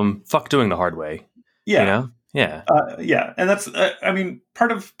 Some of them fuck doing the hard way. Yeah. You know? Yeah. Yeah. And that's, I mean,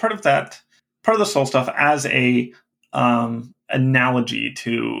 part of the soul stuff as a analogy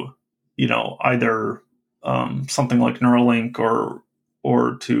to, you know, either something like Neuralink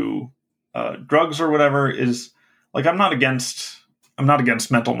or to drugs or whatever is like, I'm not against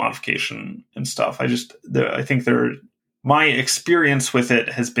mental modification and stuff. I think my experience with it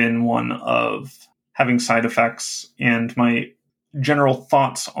has been one of having side effects, and my general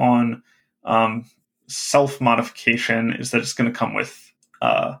thoughts on self-modification is that it's going to come with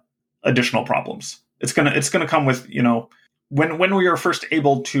additional problems. It's going to come with, you know, when we are first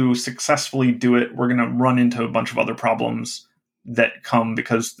able to successfully do it, we're going to run into a bunch of other problems that come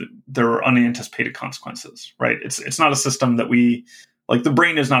because there are unanticipated consequences, right? It's not a system that we, like, the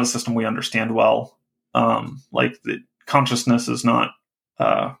brain is not a system we understand well. Like, the consciousness is not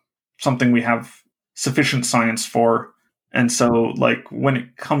something we have sufficient science for. And so, like, when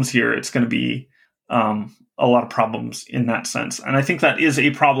it comes here, it's going to be a lot of problems in that sense. And I think that is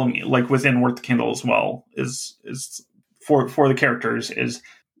a problem, like, within Worth the Candle as well, is for the characters, is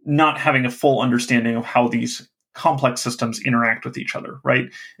not having a full understanding of how these complex systems interact with each other, right?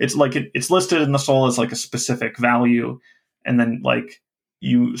 It's like it's listed in the soul as like a specific value, and then like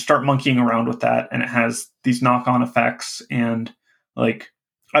you start monkeying around with that, and it has these knock-on effects, and like,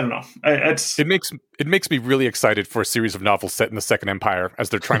 I don't know. It makes me really excited for a series of novels set in the Second Empire as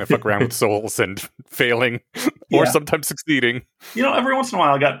they're trying to fuck around with souls and failing, or sometimes succeeding. You know, every once in a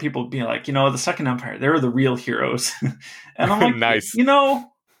while, I got people being like, you know, the Second Empire, they're the real heroes, and I'm like, nice. You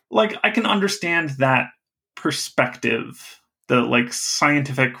know, like, I can understand that perspective, the like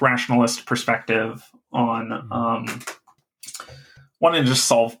scientific rationalist perspective on wanting to just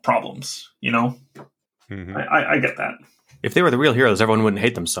solve problems. You know, mm-hmm. I get that. If they were the real heroes, everyone wouldn't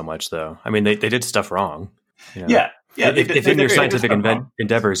hate them so much, though. I mean, they did stuff wrong. You know? Yeah. If in your scientific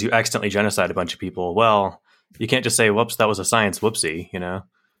endeavors you accidentally genocide a bunch of people, well, you can't just say, "Whoops, that was a science whoopsie," you know.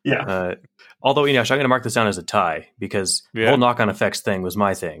 Yeah. Although, you know, I'm going to mark this down as a tie, because the whole knock-on effects thing was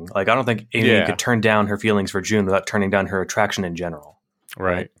my thing. Like, I don't think Amy could turn down her feelings for June without turning down her attraction in general.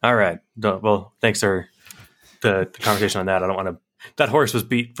 Right. All right. Well, thanks for the conversation on that. I don't want to. That horse was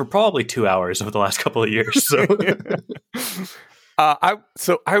beat for probably 2 hours over the last couple of years. So,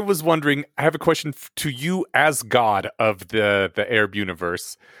 I was wondering. I have a question to you as God of the Aerb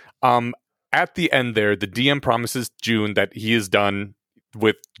universe. At the end, there, the DM promises June that he is done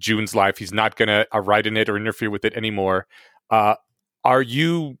with June's life. He's not going to write in it or interfere with it anymore. Are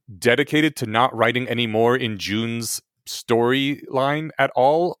you dedicated to not writing any more in June's storyline at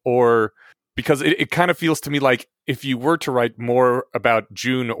all? Or because it kind of feels to me like if you were to write more about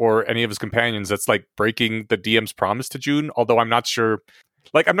June or any of his companions, that's like breaking the DM's promise to June. Although I'm not sure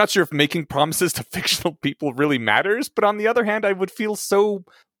if making promises to fictional people really matters. But on the other hand, I would feel so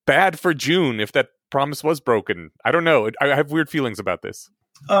bad for June if that promise was broken. I don't know. I have weird feelings about this.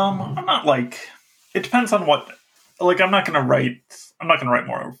 I'm not like, it depends on what, like, I'm not going to write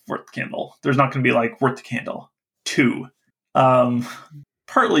more of Worth the Candle. There's not going to be like Worth the Candle 2.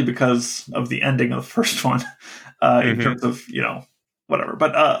 Partly because of the ending of the first one, in terms of, you know, whatever.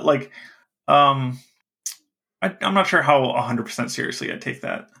 But I'm not sure how 100% seriously I take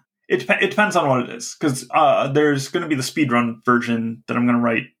that. It depends on what it is, because there's going to be the speedrun version that I'm going to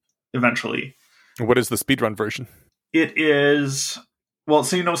write eventually. What is the speedrun version? It is, well,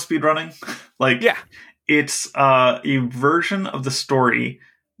 so you know speedrunning? Like, yeah. It's a version of the story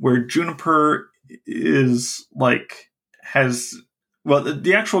where Juniper is like,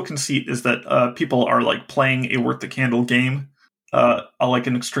 the actual conceit is that people are like playing a Worth the Candle game, like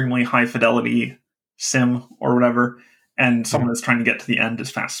an extremely high fidelity sim or whatever, and someone is trying to get to the end as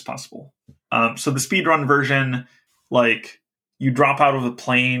fast as possible. So the speedrun version, like, you drop out of the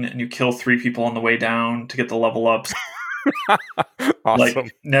plane and you kill 3 people on the way down to get the level ups. Awesome.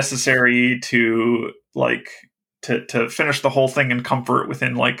 Like necessary to to finish the whole thing in comfort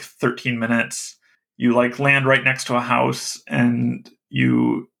within like 13 minutes. You like land right next to a house, and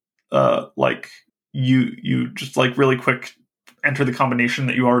you you just like really quick enter the combination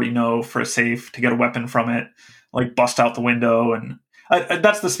that you already know for a safe to get a weapon from it, like bust out the window, and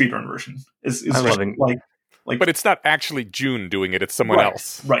that's the speedrun version. Is like, but it's not actually June doing it; it's someone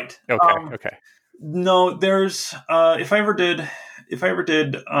else, right? Okay. No, there's if I ever did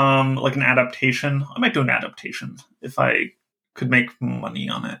like an adaptation, I might do an adaptation if I could make money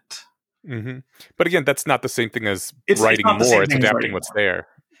on it. Mm-hmm. But again, that's not the same thing as writing more. It's adapting what's there.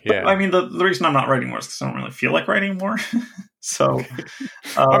 Yeah, but, I mean, the reason I'm not writing more is because I don't really feel like writing more. So,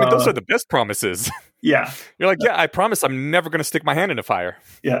 I mean, those are the best promises. Yeah, you're like, yeah, I promise I'm never going to stick my hand in a fire.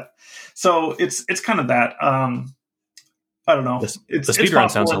 Yeah, so it's kind of that. I don't know. The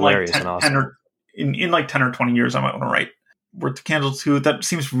speedrun sounds hilarious and awesome. In like 10 or 20 years, I might want to write Worth the Candle 2. That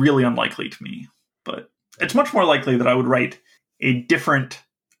seems really unlikely to me, but it's much more likely that I would write a different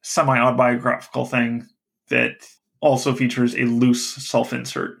semi-autobiographical thing that also features a loose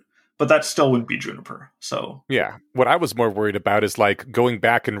self-insert, but that still wouldn't be Juniper. So yeah, what I was more worried about is like going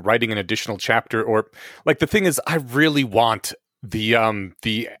back and writing an additional chapter, or like the thing is, I really want the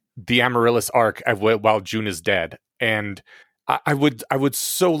Amaryllis arc while June is dead, and I would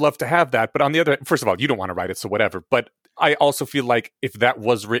so love to have that. But on the other, first of all, you don't want to write it, so whatever. But I also feel like if that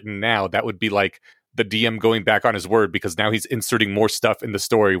was written now, that would be like the DM going back on his word, because now he's inserting more stuff in the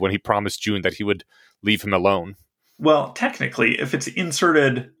story when he promised June that he would leave him alone. Well, technically, if it's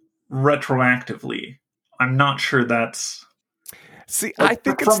inserted retroactively, I'm not sure that's. See, like, I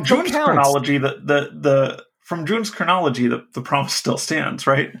think from June's chronology, from June's chronology, the promise still stands,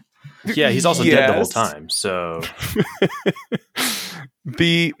 right? Yeah, he's also dead the whole time. So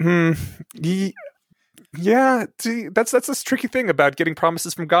yeah, see, that's a tricky thing about getting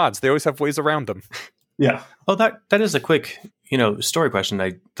promises from gods. They always have ways around them. Yeah. Oh, that is a quick, story question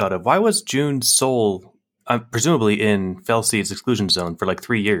I thought of. Why was June's soul presumably in Felseed's exclusion zone for like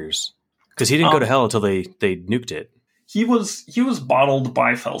 3 years? Because he didn't go to hell until they nuked it. He was bottled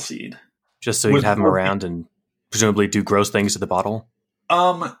by Felseed, just so you'd have him around and presumably do gross things to the bottle.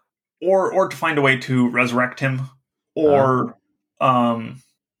 Or to find a way to resurrect him, or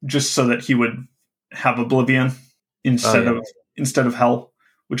just so that he would have oblivion instead of hell,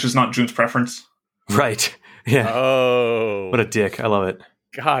 which is not June's preference. Right. Yeah. Oh, what a dick! I love it.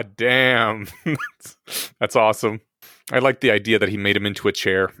 God damn, that's awesome. I like the idea that he made him into a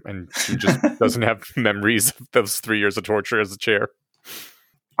chair, and June just doesn't have memories of those 3 years of torture as a chair.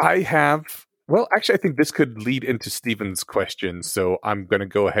 Well, actually, I think this could lead into Steven's question, so I'm going to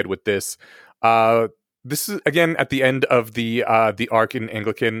go ahead with this. This is, again, at the end of the arc in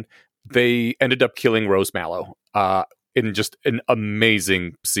Anglican. They ended up killing Rose Mallow in just an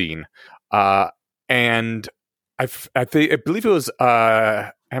amazing scene. And I believe it was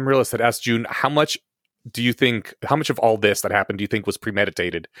Amaryllis that asked June, how much of all this that happened do you think was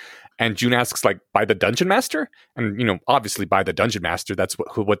premeditated? And June asks, like, by the Dungeon Master? And, obviously by the Dungeon Master, that's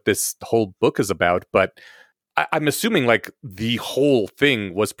what this whole book is about. But I'm assuming, like, the whole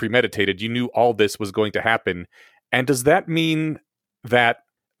thing was premeditated. You knew all this was going to happen. And does that mean that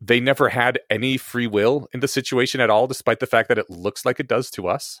they never had any free will in the situation at all, despite the fact that it looks like it does to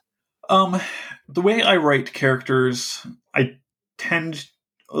us? The way I write characters, I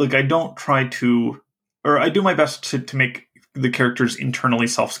don't try to, or I do my best to make the characters internally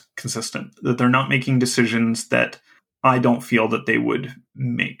self-consistent, that they're not making decisions that I don't feel that they would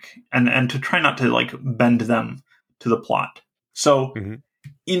make, and to try not to like bend them to the plot. So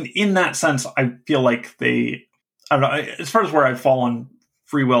in that sense, I feel like I don't know, as far as where I fall on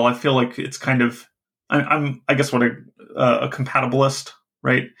free will, I feel like it's kind of, I'm I guess what a compatibilist,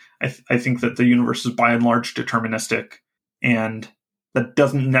 right? I think that the universe is by and large deterministic, and that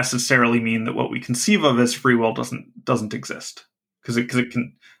doesn't necessarily mean that what we conceive of as free will doesn't exist, because it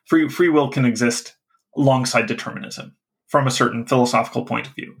can free will can exist alongside determinism from a certain philosophical point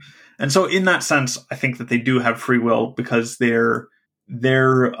of view. And so in that sense, I think that they do have free will, because their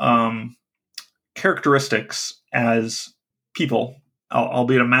characteristics as people,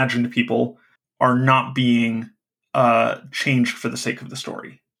 albeit imagined people, are not being changed for the sake of the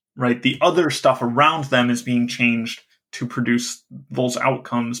story, right? The other stuff around them is being changed to produce those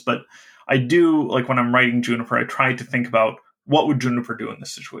outcomes. But I do, like, when I'm writing Juniper, I try to think about what would Juniper do in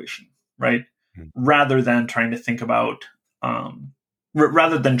this situation, right? Rather than trying to think about,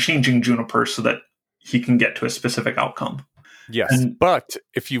 rather than changing Juniper so that he can get to a specific outcome. Yes, but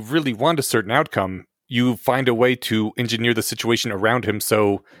if you really want a certain outcome, you find a way to engineer the situation around him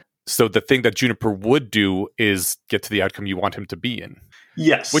so So the thing that Juniper would do is get to the outcome you want him to be in.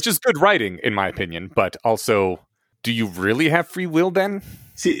 Yes. Which is good writing, in my opinion. But also, do you really have free will then?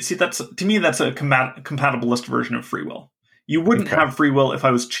 See, that's, to me, that's a compatibilist version of free will. You wouldn't have free will if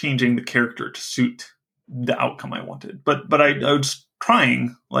I was changing the character to suit the outcome I wanted. But I was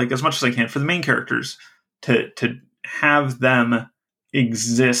trying, like, as much as I can for the main characters to have them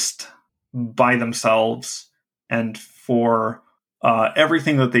exist by themselves and for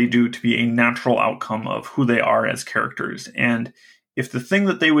everything that they do to be a natural outcome of who they are as characters. And if the thing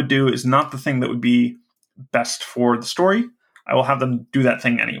that they would do is not the thing that would be best for the story, I will have them do that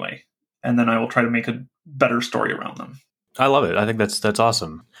thing anyway. And then I will try to make a better story around them. I love it. I think that's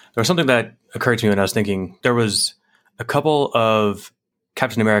awesome. There was something that occurred to me when I was thinking. There was a couple of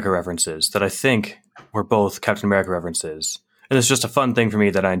Captain America references that I think were both Captain America references. And it's just a fun thing for me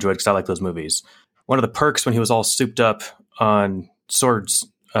that I enjoyed because I like those movies. One of the perks when he was all souped up on swords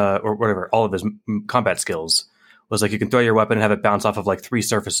or whatever, all of his combat skills, was like you can throw your weapon and have it bounce off of like 3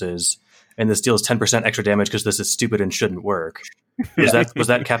 surfaces, and this deals 10% extra damage because this is stupid and shouldn't work. Was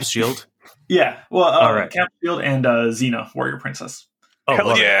that Cap's shield? Yeah. Well, all right. Cap's shield and Xena, Warrior Princess. Oh,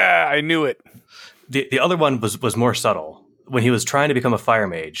 hell yeah! I knew it. The other one was more subtle. When he was trying to become a fire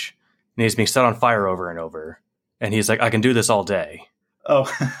mage, and he's being set on fire over and over, and he's like, I can do this all day.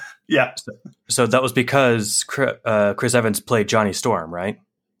 Oh, yeah. So that was because Chris Evans played Johnny Storm, right?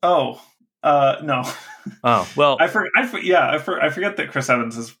 Oh, no. Oh, well. I forget that Chris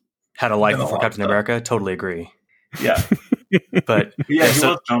Evans had a life before Captain America. Totally agree. Yeah. But yeah, he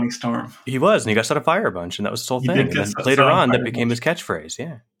was Johnny Storm. He was, and he got set on fire a bunch, and that was his whole thing. And then later on, that became his catchphrase.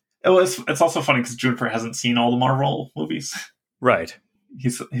 Yeah. It's also funny because Juniper hasn't seen all the Marvel movies. Right. He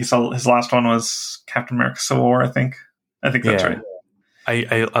saw his last one was Captain America: Civil War. I think that's right.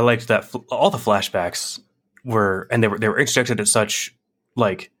 I liked that all the flashbacks were, and they were interjected at such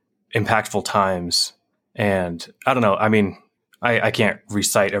like impactful times. And I don't know. I mean, I can't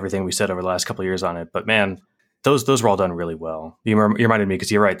recite everything we said over the last couple of years on it, but man, those were all done really well. You reminded me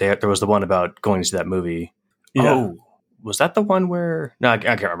because you're right. There was the one about going to see that movie. Yeah. Oh, was that the one where? No, I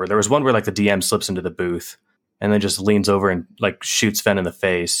can't remember. There was one where like the DM slips into the booth and then just leans over and like shoots Fen in the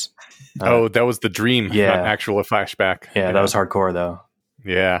face. That was the dream, not actual flashback. Yeah, that was hardcore though.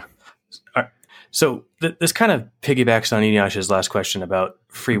 Yeah. So this kind of piggybacks on Eneash's last question about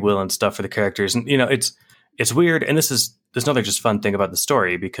free will and stuff for the characters. And, it's weird. And there's another just fun thing about the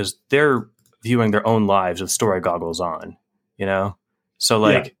story because they're viewing their own lives with story goggles on, So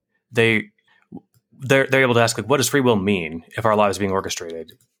like they're able to ask, like, what does free will mean if our lives are being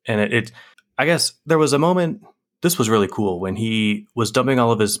orchestrated? And I guess there was a moment, this was really cool, when he was dumping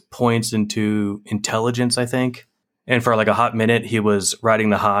all of his points into intelligence, I think. And for like a hot minute, he was riding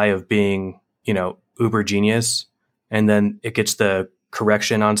the high of being, uber genius. And then it gets the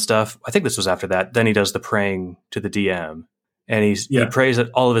correction on stuff. I think this was after that. Then he does the praying to the DM. And he prays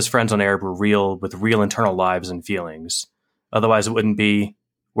that all of his friends on Aerib were real, with real internal lives and feelings. Otherwise, it wouldn't be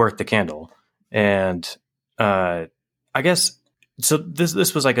worth the candle. And I guess, so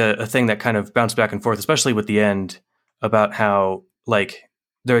this was like a thing that kind of bounced back and forth, especially with the end about how, like,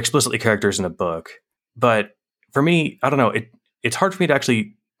 they're explicitly characters in a book. But for me, I don't know, it's hard for me to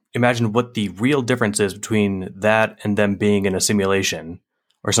actually imagine what the real difference is between that and them being in a simulation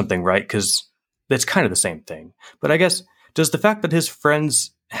or something, right? Because it's kind of the same thing. But I guess, does the fact that his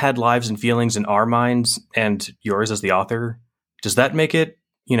friends had lives and feelings in our minds and yours as the author, does that make it,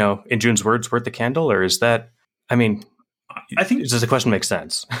 in June's words, worth the candle? Or is that, I think, does the question make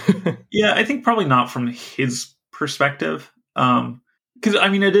sense? Yeah, I think probably not from his perspective. Because,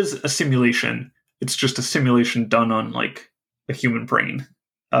 it is a simulation. It's just a simulation done on, like, a human brain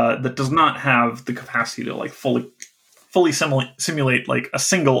that does not have the capacity to, like, fully simulate, like, a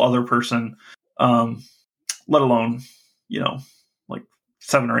single other person, let alone, like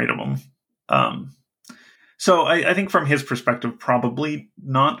 7 or 8 of them. So I think from his perspective, probably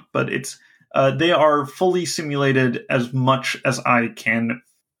not, but it's they are fully simulated as much as I can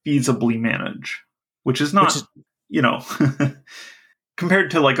feasibly manage, which is not,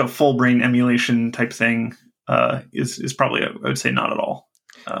 compared to like a full brain emulation type thing, is probably, I would say, not at all.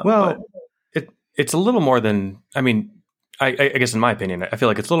 It's a little more than, I guess in my opinion, I feel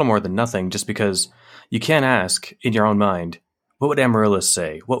like it's a little more than nothing, just because you can ask in your own mind, what would Amaryllis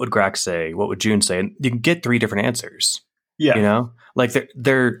say? What would Grax say? What would June say? And you can get 3 different answers. Yeah. Like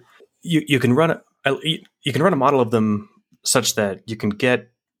you can run a model of them such that you can get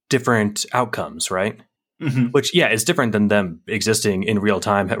different outcomes, right? Mm-hmm. Which, is different than them existing in real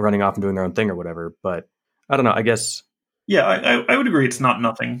time, running off and doing their own thing or whatever. But I don't know, I guess. Yeah, I would agree it's not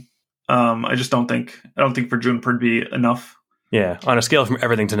nothing. I don't think for Juniper to be enough. Yeah, on a scale from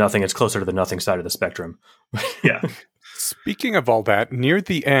everything to nothing, it's closer to the nothing side of the spectrum. Yeah. Speaking of all that, near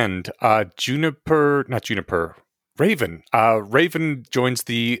the end, Raven joins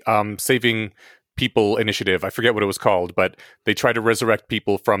the Saving People initiative. I forget what it was called, but they try to resurrect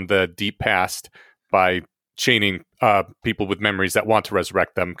people from the deep past by chaining people with memories that want to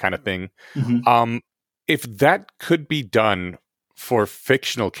resurrect them, kind of thing. Mm-hmm. If that could be done for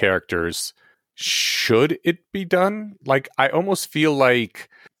fictional characters, should it be done? Like, I almost feel like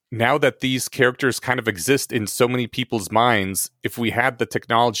now that these characters kind of exist in so many people's minds, if we had the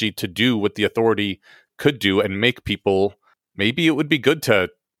technology to do what the Authority could do and make people, maybe it would be good to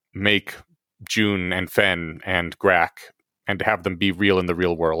make June and Fen and Grak and to have them be real in the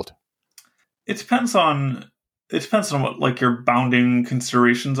real world. It depends on what like your bounding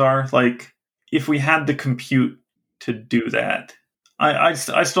considerations are. Like, if we had the compute to do that, I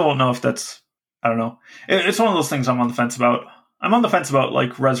still don't know if that's, I don't know. It's one of those things I'm on the fence about. I'm on the fence about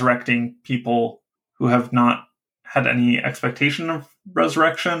like resurrecting people who have not had any expectation of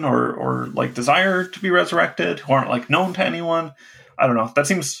resurrection or like desire to be resurrected, who aren't like known to anyone. I don't know. That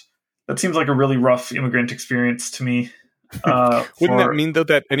seems like a really rough immigrant experience to me. Wouldn't that mean though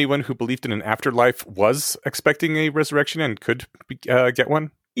that anyone who believed in an afterlife was expecting a resurrection and could get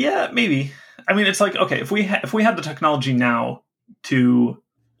one? Yeah, maybe. I mean, it's like, okay, if we had the technology now to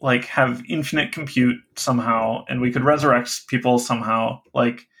like have infinite compute somehow, and we could resurrect people somehow,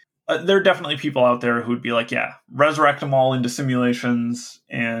 like there are definitely people out there who would be like, yeah, resurrect them all into simulations,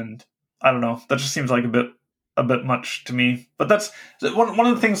 and I don't know, that just seems like a bit much to me. But that's one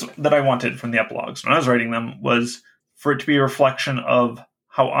of the things that I wanted from the epilogues when I was writing them, was for it to be a reflection of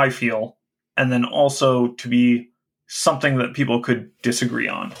how I feel, and then also to be something that people could disagree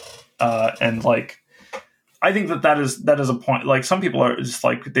on, and like, I think that is a point. Like, some people are just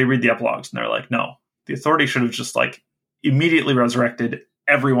like, they read the epilogues and they're like, no, the Authority should have just like immediately resurrected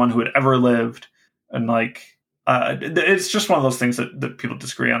everyone who had ever lived. And like, it's just one of those things that people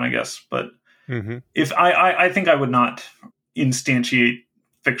disagree on, I guess. But if I think I would not instantiate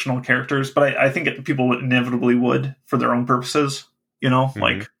fictional characters, but I think people inevitably would for their own purposes, you know,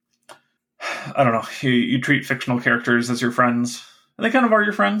 like, I don't know, you treat fictional characters as your friends, and they kind of are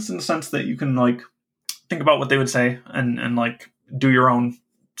your friends in the sense that you can like think about what they would say and like do your own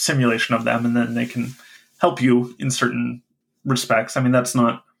simulation of them, and then they can help you in certain respects. I mean, that's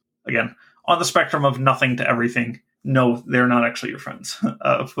not, again, on the spectrum of nothing to everything. No, they're not actually your friends,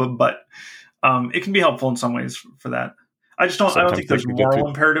 but it can be helpful in some ways for that. I don't think there's a moral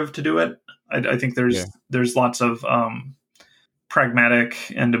imperative to do it. I think there's lots of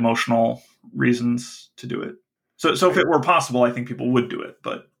pragmatic and emotional reasons to do it. So if it were possible, I think people would do it,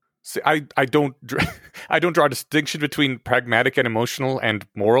 but. See, I don't draw a distinction between pragmatic and emotional and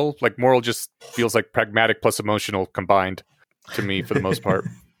moral. Like, moral just feels like pragmatic plus emotional combined to me for the most part.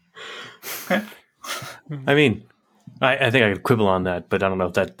 Okay. I mean, I think I could quibble on that, but I don't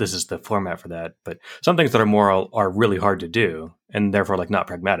know if this is the format for that. But some things that are moral are really hard to do, and therefore like not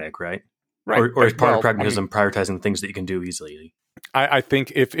pragmatic, right? Right. Or is part of pragmatism prioritizing things that you can do easily? I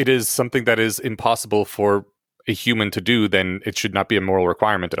think if it is something that is impossible for a human to do, then it should not be a moral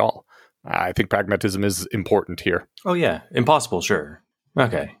requirement at all. I think pragmatism is important here. Oh yeah, impossible, sure.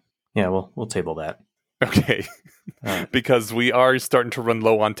 Okay, yeah, we'll table that. Okay, because we are starting to run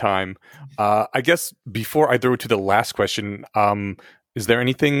low on time. I guess before I throw it to the last question, is there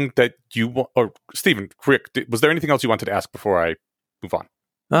anything that you want, or Stephen, quick, was there anything else you wanted to ask before I move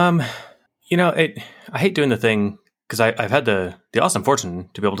on? You know, I hate doing the thing, because I've had the awesome fortune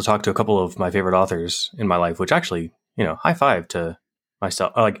to be able to talk to a couple of my favorite authors in my life, which actually, you know, high five to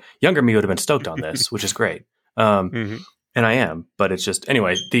myself. Like, younger me would have been stoked on this, which is great. And I am, but it's just,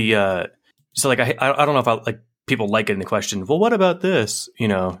 anyway, so like, I don't know if people like it in the question, well, what about this? You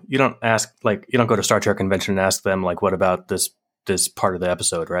know, you don't go to Star Trek convention and ask them like, what about this part of the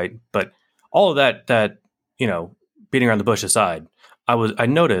episode, right? But all of that, you know, beating around the bush aside, I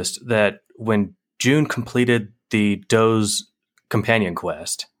noticed that when June completed the Doe's companion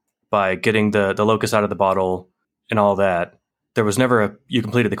quest by getting the locus out of the bottle and all that, there was never you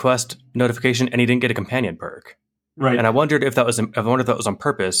completed the quest notification, and he didn't get a companion perk. Right. And I wondered if that was on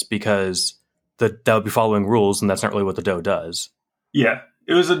purpose, because that would be following rules, and that's not really what the Doe does. Yeah,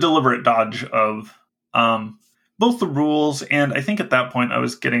 it was a deliberate dodge of both the rules, and I think at that point I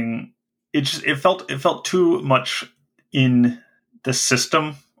was getting it felt too much in the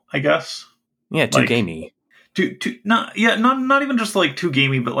system, I guess. Yeah, too gamey. Not even just like too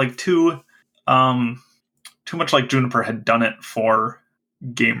gamey, but like too much like Juniper had done it for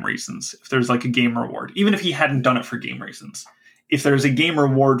game reasons. If there's like a game reward, even if he hadn't done it for game reasons, if there's a game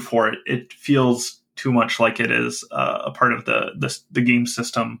reward for it, it feels too much like it is a part of the game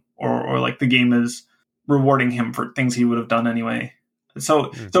system, or like the game is rewarding him for things he would have done anyway.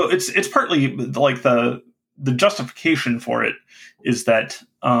 So it's partly like the justification for it is that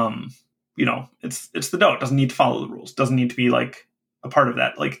it's the DOE. It doesn't need to follow the rules. Doesn't need to be like a part of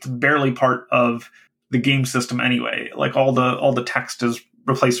that. Like it's barely part of the game system anyway. Like all the text is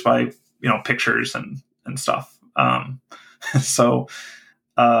replaced by pictures and stuff. So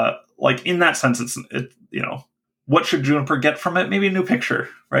like in that sense, it's what should Juniper get from it? Maybe a new picture,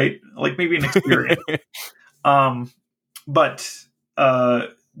 right? Like maybe an experience. But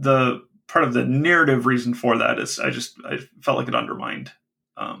the part of the narrative reason for that is I felt like it undermined.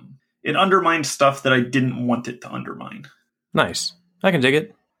 It undermined stuff that I didn't want it to undermine. Nice. I can dig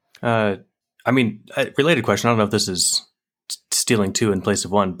it. I mean, a related question. I don't know if this is stealing two in place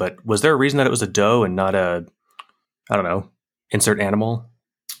of one, but was there a reason that it was a doe and not a, I don't know, insert animal?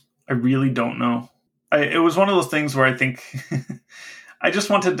 I really don't know. It was one of those things where I think I just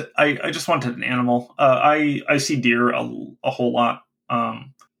wanted an animal. I see deer a whole lot.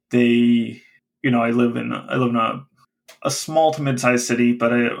 They, I live in a small to mid-sized city,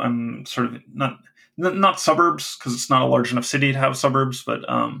 but I'm sort of not suburbs because it's not a large enough city to have suburbs. But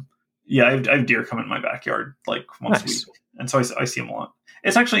I have deer come in my backyard like once a week, and so I see them a lot. I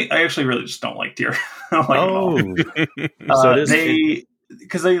actually really just don't like deer. So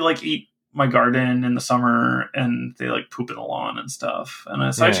because they like eat my garden in the summer and they like poop in the lawn and stuff,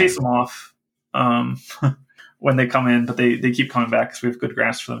 and so I chase them off when they come in, but they keep coming back because we have good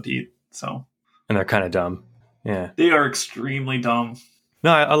grass for them to eat. So, and they're kind of dumb. Yeah, they are extremely dumb.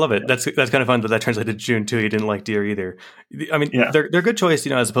 No, I love it. That's kind of fun that translated to June too. He didn't like deer either. I mean, they're a good choice,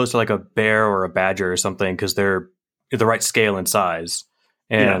 as opposed to like a bear or a badger or something, because they're the right scale and size,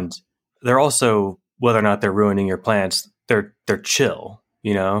 and they're also, whether or not they're ruining your plants, they're chill.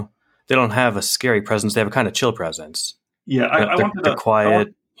 They don't have a scary presence. They have a kind of chill presence. Yeah, they're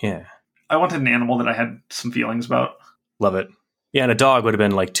quiet. I wanted an animal that I had some feelings about. Love it. Yeah, and a dog would have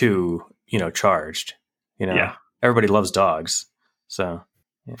been like too, charged. Yeah, everybody loves dogs, so.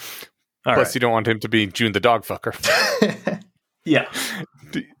 Yeah. Plus, you don't want him to be June the dog fucker. Yeah.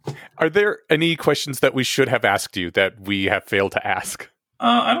 Are there any questions that we should have asked you that we have failed to ask?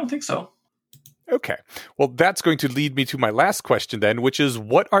 I don't think so. Okay. Well, that's going to lead me to my last question then, which is,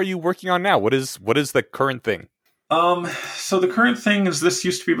 what are you working on now? What is the current thing? So the current thing is, this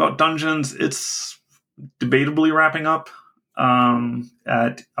used to be about dungeons. It's debatably wrapping up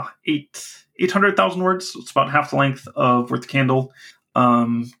at 800,000 words. It's about half the length of Worth the Candle.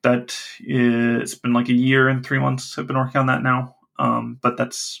 It's been like a year and 3 months I've been working on that now. But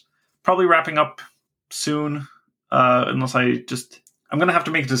that's probably wrapping up soon. Unless I'm going to have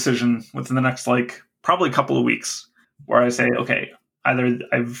to make a decision within the next, probably a couple of weeks where I say, okay, either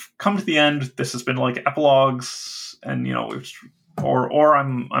I've come to the end, this has been like epilogues and, or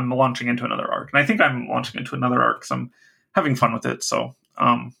I'm launching into another arc. And I think I'm launching into another arc because I'm having fun with it. So,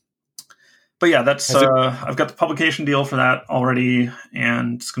 but yeah, that's I've got the publication deal for that already,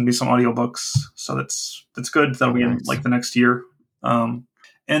 and it's going to be some audiobooks. So that's good. That'll be in the next year. And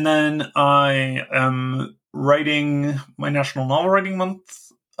then I am writing my National Novel Writing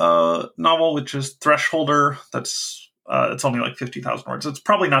Month novel, which is Thresholder. That's it's only like 50,000 words. It's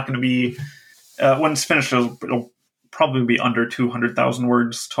probably not going to be when it's finished. It'll probably be under 200,000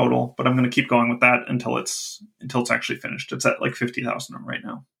 words total. But I'm going to keep going with that until it's actually finished. It's at like 50,000 right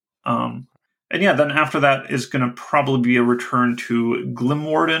now. And yeah, then after that is going to probably be a return to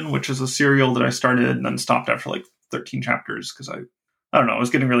Glimwarden, which is a serial that I started and then stopped after like 13 chapters because I don't know, I was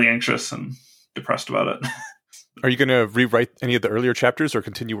getting really anxious and depressed about it. Are you going to rewrite any of the earlier chapters or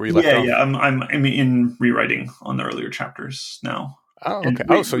continue where you left off? Yeah, I'm in rewriting on the earlier chapters now. Oh,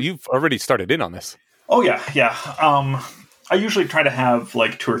 okay. So you've already started in on this. Oh, yeah. I usually try to have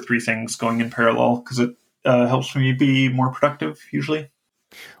like 2 or 3 things going in parallel because it helps me be more productive usually.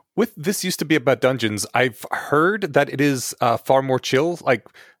 With This Used to Be About Dungeons, I've heard that it is far more chill, like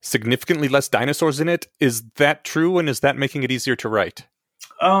significantly less dinosaurs in it. Is that true, and is that making it easier to write?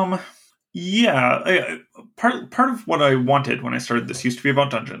 Yeah. Part of what I wanted when I started This Used to Be About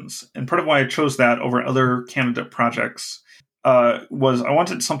Dungeons, and part of why I chose that over other candidate projects, was I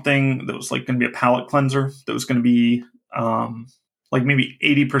wanted something that was like going to be a palate cleanser, that was going to be like maybe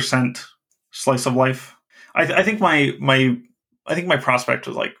 80% slice of life. I think my prospect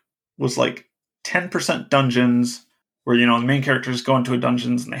was like 10% dungeons where, the main characters go into a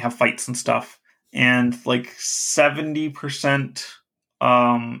dungeons and they have fights and stuff. And like 70%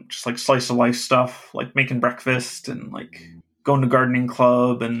 just like slice of life stuff, like making breakfast and like going to gardening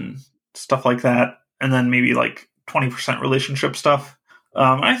club and stuff like that. And then maybe like 20% relationship stuff.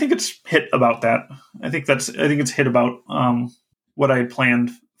 I think it's hit about that. I think it's hit about what I had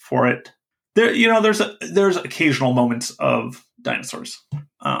planned for it. There, there's occasional moments of dinosaurs,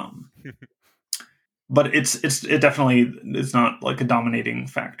 but it definitely is not like a dominating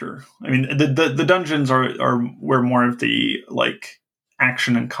factor. I mean, the dungeons are where more of the like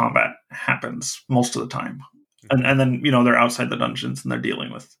action and combat happens most of the time, and then they're outside the dungeons and they're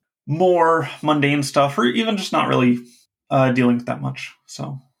dealing with more mundane stuff, or even just not really dealing with that much.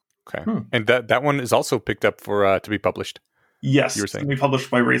 So okay, and that one is also picked up for to be published. Yes, it's going to be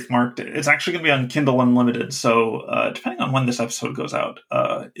published by Wraithmark. It's actually going to be on Kindle Unlimited, so depending on when this episode goes out,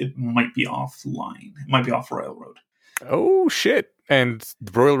 it might be offline. It might be off Royal Road. Oh, shit. And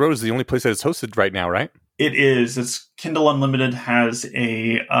Royal Road is the only place that it's hosted right now, right? It is. It's Kindle Unlimited has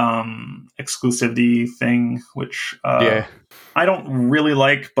a exclusivity thing, which I don't really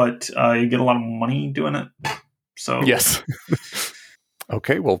like, but you get a lot of money doing it. So yes.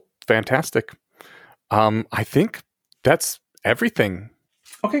 Okay, well, fantastic. I think that's everything.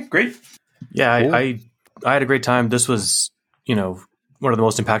 Okay, great. Yeah, cool. I had a great time. This was, one of the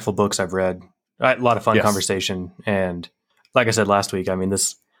most impactful books I've read. I had a lot of fun conversation, and like I said last week, I mean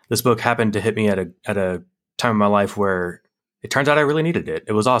this book happened to hit me at a time in my life where it turns out I really needed it.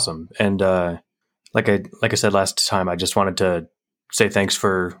 It was awesome, and like I said last time, I just wanted to say thanks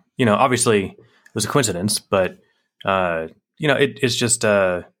for obviously it was a coincidence, but it's just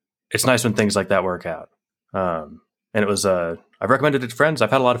it's nice when things like that work out. And it was, I've recommended it to friends. I've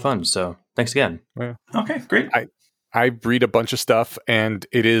had a lot of fun. So thanks again. Yeah. Okay, great. I read a bunch of stuff, and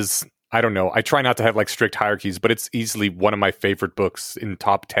it is, I don't know. I try not to have like strict hierarchies, but it's easily one of my favorite books in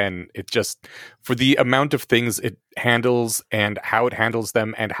top 10. It just, for the amount of things it handles and how it handles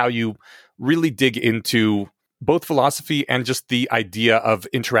them and how you really dig into both philosophy and just the idea of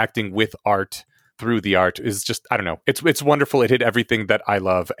interacting with art through the art is just, I don't know. It's wonderful. It hit everything that I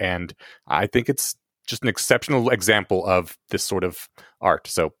love. And I think it's just an exceptional example of this sort of art.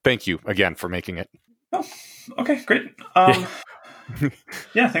 So thank you again for making it. Oh, okay, great. Thanks.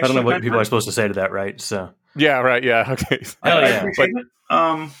 I don't know what people are supposed to say to that, right? So yeah, right. Yeah. Okay. I appreciate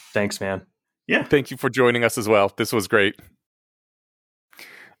it. Thanks, man. Yeah. Thank you for joining us as well. This was great.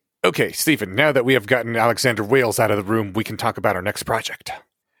 Okay, Stephen, now that we have gotten Alexander Wales out of the room, we can talk about our next project.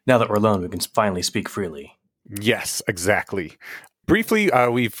 Now that we're alone, we can finally speak freely. Yes, exactly. Briefly,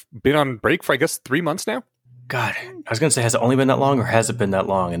 we've been on break for, I guess, 3 months now. God, I was going to say, has it only been that long or has it been that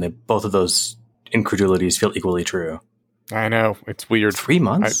long? And both of those incredulities feel equally true. I know. It's weird. 3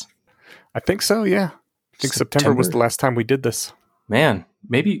 months? I think so, yeah. I think September was the last time we did this. Man,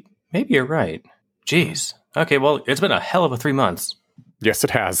 maybe you're right. Jeez. Okay, well, it's been a hell of a 3 months. Yes,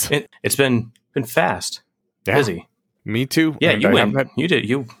 it has. It's been fast. Yeah. Busy. Me too. Yeah, you went. You did.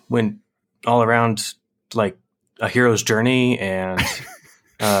 You went all around like a hero's journey and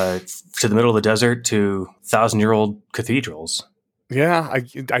to the middle of the desert to 1,000-year-old cathedrals. Yeah,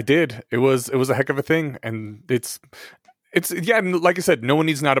 I did. It was a heck of a thing, and it's like I said, no one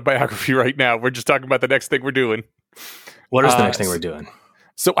needs an autobiography right now. We're just talking about the next thing we're doing. What is the next thing we're doing?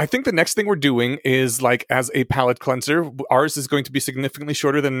 So I think the next thing we're doing is like as a palate cleanser. Ours is going to be significantly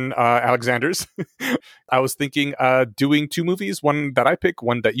shorter than Alexander's. I was thinking doing 2 movies, one that I pick,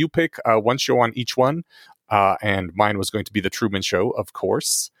 one that you pick, one show on each one. And mine was going to be The Truman Show, of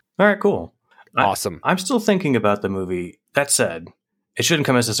course. All right, cool. Awesome. I'm still thinking about the movie. That said, it shouldn't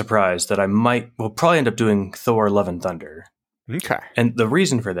come as a surprise that we'll probably end up doing Thor: Love and Thunder. Okay. And the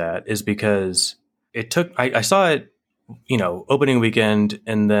reason for that is because I saw it, opening weekend,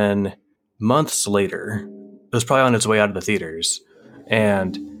 and then months later, it was probably on its way out of the theaters.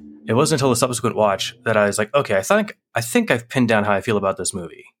 And it wasn't until the subsequent watch that I was like, okay, I think I've pinned down how I feel about this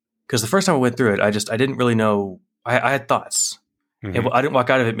movie. Because the first time I went through it, I didn't really know. I had thoughts. Mm-hmm. I didn't walk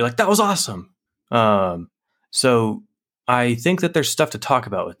out of it and be like, that was awesome. So I think that there's stuff to talk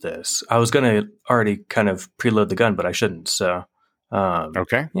about with this. I was going to already kind of preload the gun, but I shouldn't. So,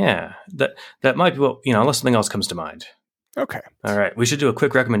 okay. Yeah, that might be what, unless something else comes to mind. Okay. All right. We should do a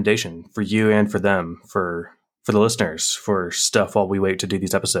quick recommendation for you and for them, for the listeners, for stuff while we wait to do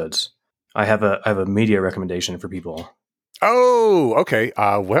these episodes. I have a media recommendation for people. Oh, okay.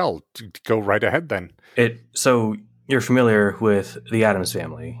 Well, go right ahead then. So you're familiar with The Addams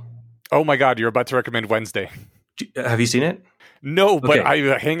Family? Oh my God, you're about to recommend Wednesday. Have you seen it? No, but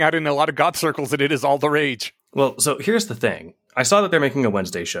okay. I hang out in a lot of God circles and it is all the rage. Well, so here's the thing. I saw that they're making a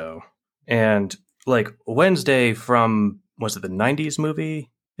Wednesday show, and like Wednesday from, was it the 90s movie?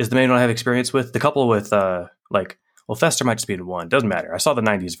 Is the main one I have experience with. The couple with Fester might just be in one. Doesn't matter. I saw the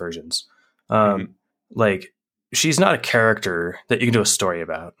 90s versions. Like, she's not a character that you can do a story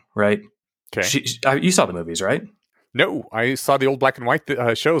about, right? Okay. You saw the movies, right? No, I saw the old black and white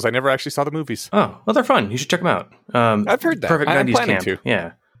shows. I never actually saw the movies. Oh, well, they're fun. You should check them out. I've heard that. Perfect 90s camp. To.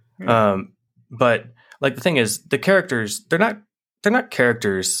 Yeah. But like the thing is, the characters, they're not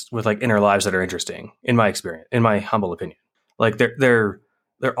characters with like inner lives that are interesting, in my experience, in my humble opinion. Like they're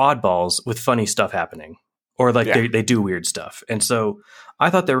oddballs with funny stuff happening, or like they do weird stuff. And so I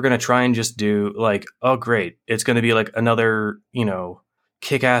thought they were going to try and just do like, oh great, it's going to be like another,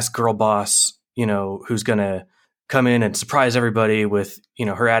 kick-ass girl boss, who's going to come in and surprise everybody with,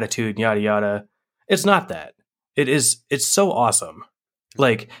 her attitude, yada, yada. It's not that. It's so awesome.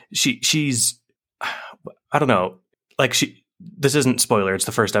 Like she's, I don't know, like this isn't spoiler. It's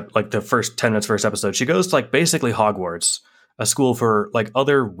the first, the first 10 minutes, first episode. She goes to like basically Hogwarts, a school for like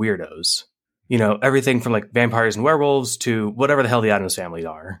other weirdos, everything from like vampires and werewolves to whatever the hell the Addams Family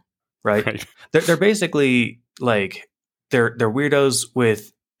are. Right. They're basically like, they're weirdos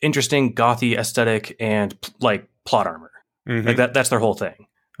with interesting gothy aesthetic and like plot armor. Mm-hmm. Like that's their whole thing.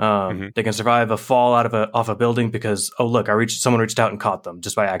 They can survive a fall off a building because, oh look, someone reached out and caught them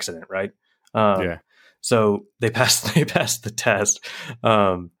just by accident, right? So they passed the test.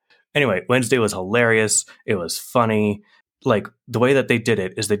 Anyway, Wednesday was hilarious. It was funny. Like the way that they did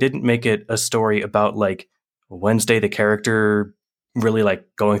it is they didn't make it a story about like Wednesday, the character really like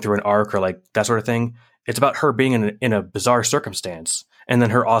going through an arc or like that sort of thing. It's about her being in a bizarre circumstance and then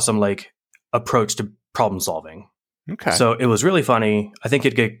her awesome like approach to problem solving. Okay. So it was really funny. I think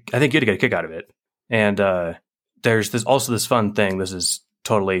you'd get a kick out of it. And there's also this fun thing. This is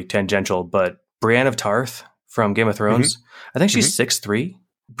totally tangential, but Brienne of Tarth from Game of Thrones, I think she's 6'3".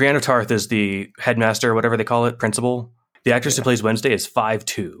 Brienne of Tarth is the headmaster, whatever they call it, principal. The actress who plays Wednesday is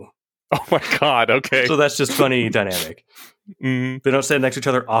 5'2". Oh my God. Okay. So that's just funny dynamic. They don't stand next to each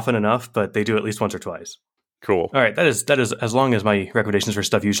other often enough, but they do at least once or twice. Cool. All right. That is as long as my recommendations for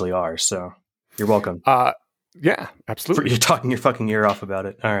stuff usually are. So you're welcome. Yeah, absolutely. You're talking your fucking ear off about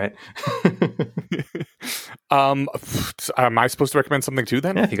it. All right. Am I supposed to recommend something too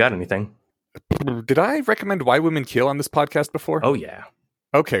then? Yeah, if you got anything. Did I recommend Why Women Kill on this podcast before? Oh, yeah.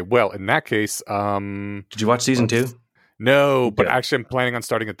 Okay, well, in that case... Did you watch season 2? No, but actually I'm planning on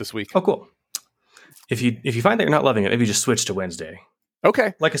starting it this week. Oh, cool. If you find that you're not loving it, maybe just switch to Wednesday.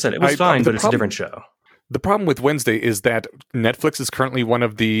 Okay. Like I said, it was fine, but it's a different show. The problem with Wednesday is that Netflix is currently one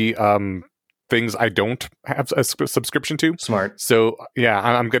of the... things I don't have a subscription to. Smart. So yeah,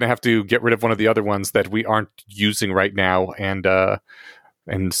 I'm going to have to get rid of one of the other ones that we aren't using right now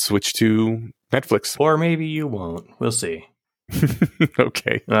and switch to Netflix. Or maybe you won't. We'll see.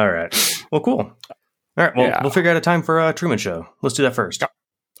 Okay. All right. Well, cool. All right. Well, we'll figure out a time for a Truman Show. Let's do that first.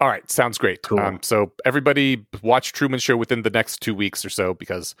 All right. Sounds great. Cool. So everybody watch Truman Show within the next 2 weeks or so,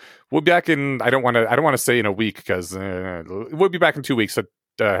 because we'll be back in, I don't want to say in a week, because we'll be back in 2 weeks. So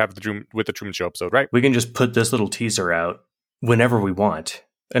have the Truman Show episode, right? We can just put this little teaser out whenever we want,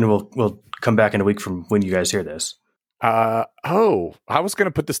 and we'll come back in a week from when you guys hear this. I was going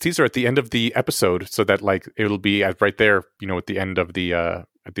to put this teaser at the end of the episode so that like it'll be right there, at the end of the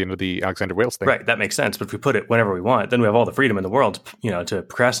Alexander Wales thing. Right, that makes sense. But if we put it whenever we want, then we have all the freedom in the world, to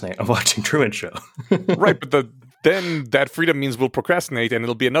procrastinate on watching Truman Show. Right, but then that freedom means we'll procrastinate, and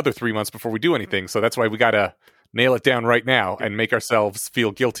it'll be another 3 months before we do anything. So that's why we gotta nail it down right now and make ourselves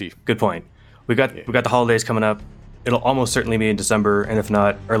feel guilty. Good point. We got the holidays coming up. It'll almost certainly be in December, and if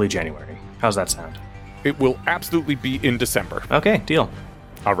not, early January. How's that sound? It will absolutely be in December. Okay, deal.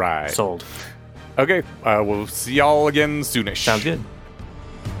 All right. Sold. Okay, we'll see y'all again soonish. Sounds good.